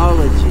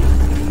technology.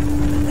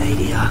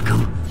 Lady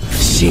Arkham,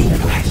 she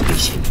has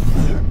vision.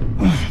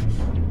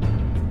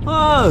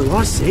 Oh,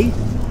 I see.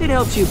 It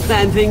helps you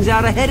plan things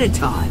out ahead of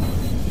time.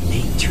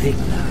 Neat trick,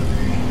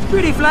 though.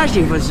 Pretty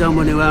flashy for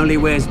someone who only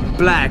wears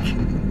black.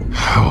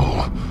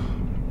 Hell.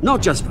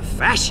 Not just for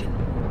fashion.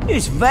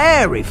 It's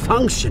very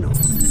functional.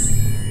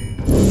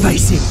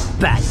 Face it,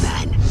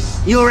 Batman.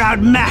 You're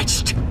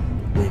outmatched!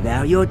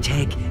 Without your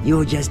tech,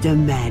 you're just a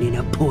man in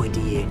a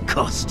pointy-eared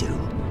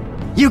costume.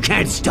 You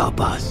can't stop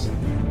us.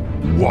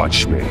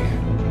 Watch me.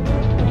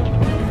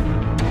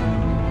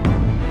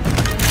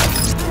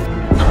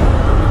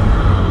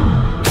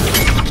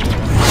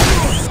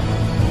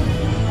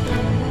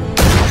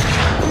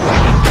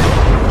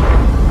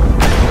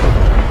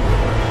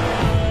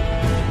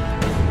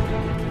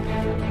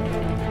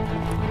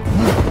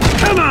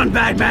 Come on,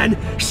 Batman!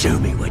 Show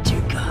me what you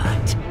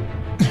got.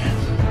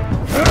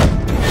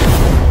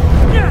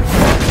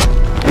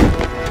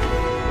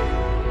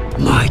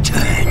 My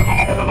turn.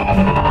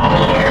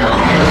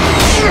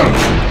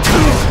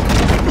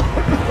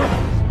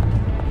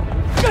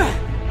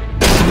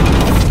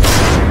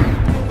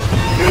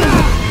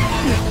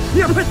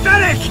 You're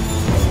pathetic!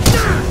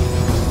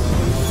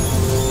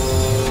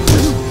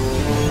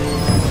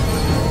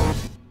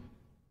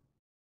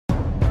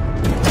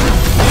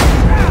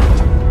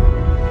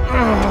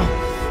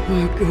 Oh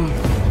my God.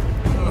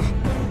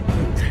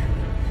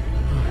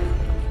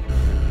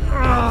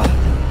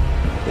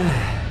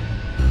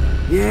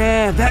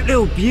 Yeah, that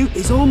little beaut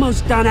is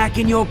almost done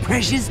hacking your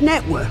precious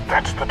network.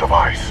 That's the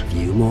device.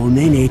 Few more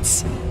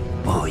minutes.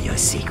 All your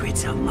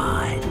secrets are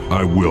mine.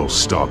 I will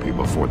stop you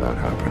before that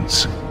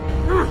happens.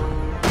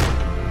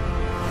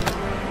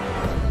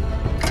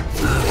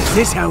 Is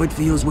this how it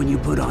feels when you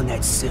put on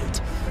that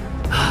suit?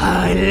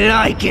 I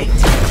like it!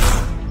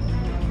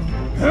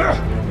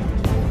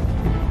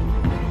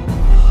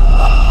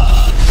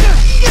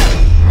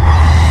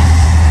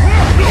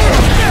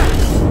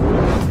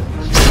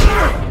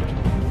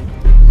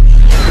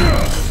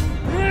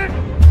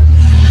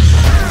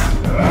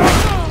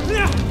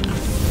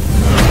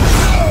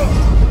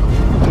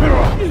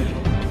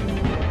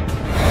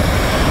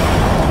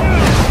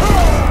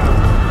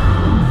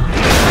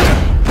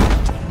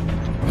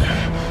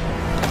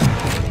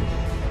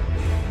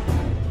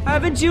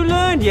 Haven't you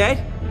learned yet?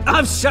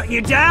 I've shut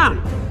you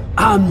down!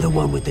 I'm the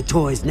one with the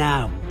toys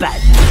now,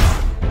 Batman.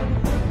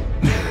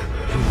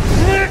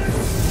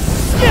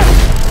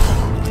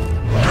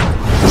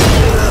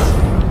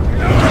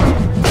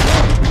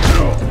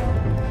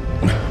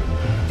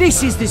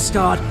 This is the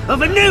start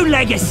of a new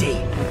legacy!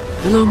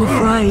 And I'm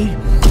afraid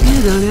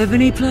you don't have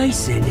any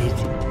place in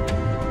it.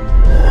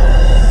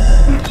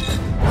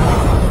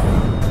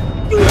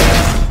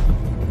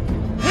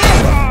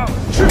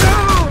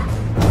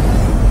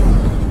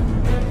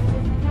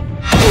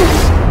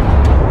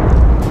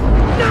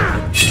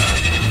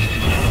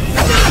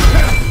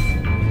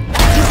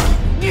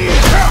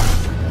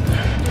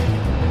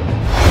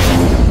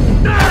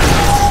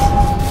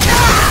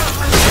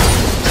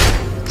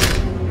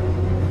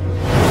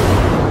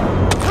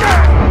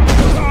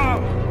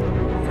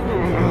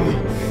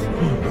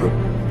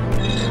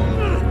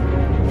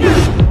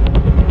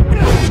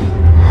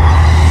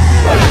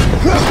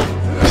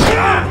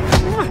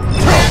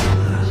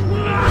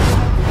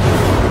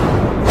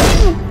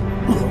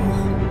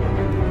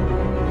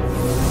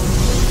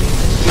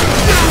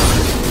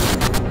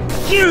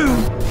 You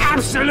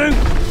absolute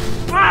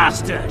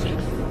bastard!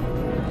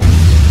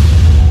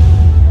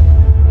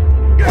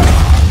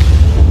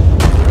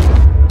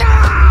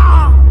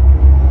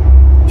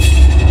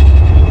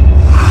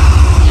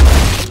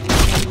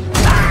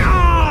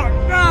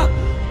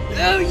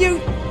 Oh,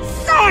 you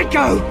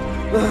psycho!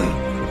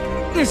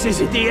 This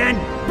isn't the end,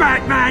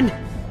 Batman!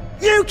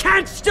 You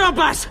can't stop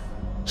us!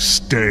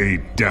 Stay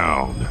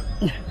down.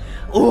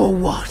 Or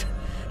what?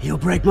 You'll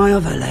break my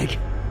other leg.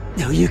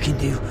 No, you can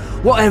do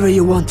whatever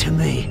you want to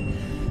me.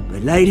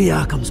 But Lady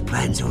Arkham's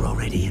plans are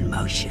already in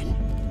motion.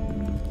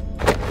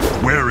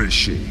 Where is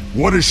she?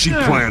 What is she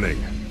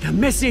planning? The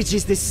message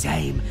is the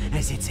same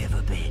as it's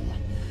ever been.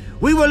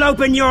 We will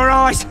open your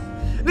eyes!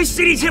 The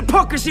city's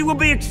hypocrisy will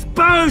be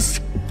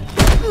exposed!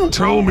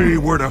 Tell me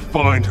where to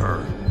find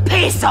her.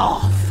 Piss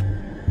off!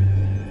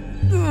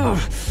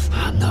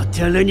 I'm not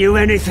telling you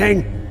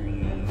anything.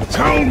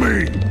 Tell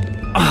me!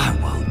 I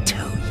won't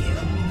tell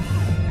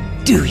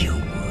you. Do your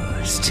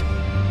worst.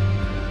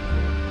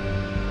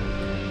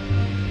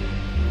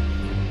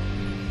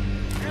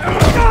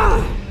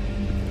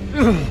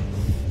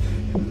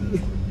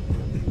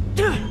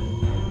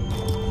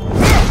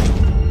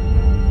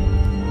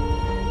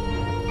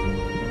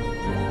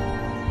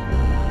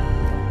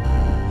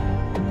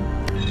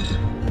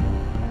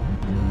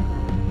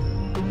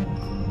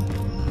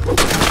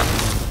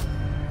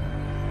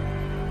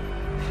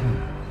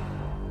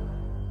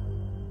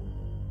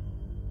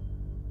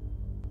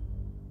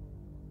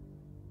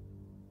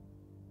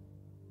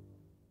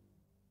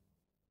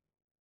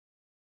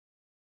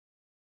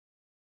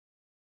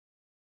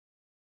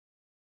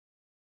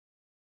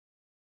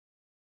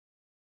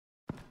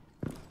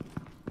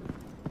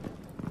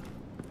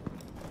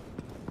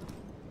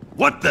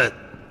 What the?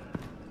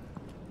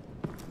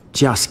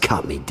 Just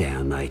cut me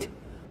down, mate.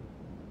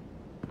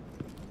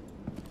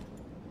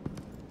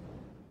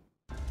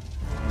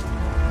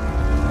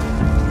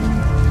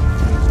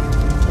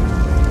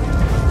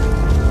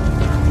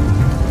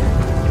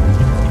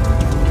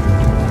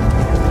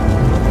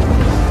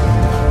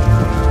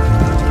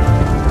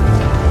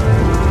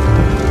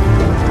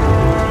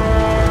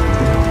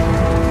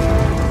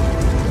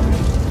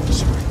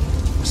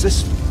 Is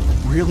this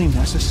really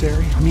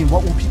necessary? I mean,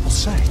 what will people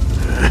say?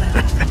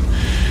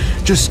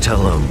 Just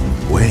tell them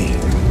Wayne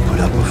put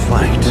up a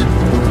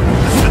fight.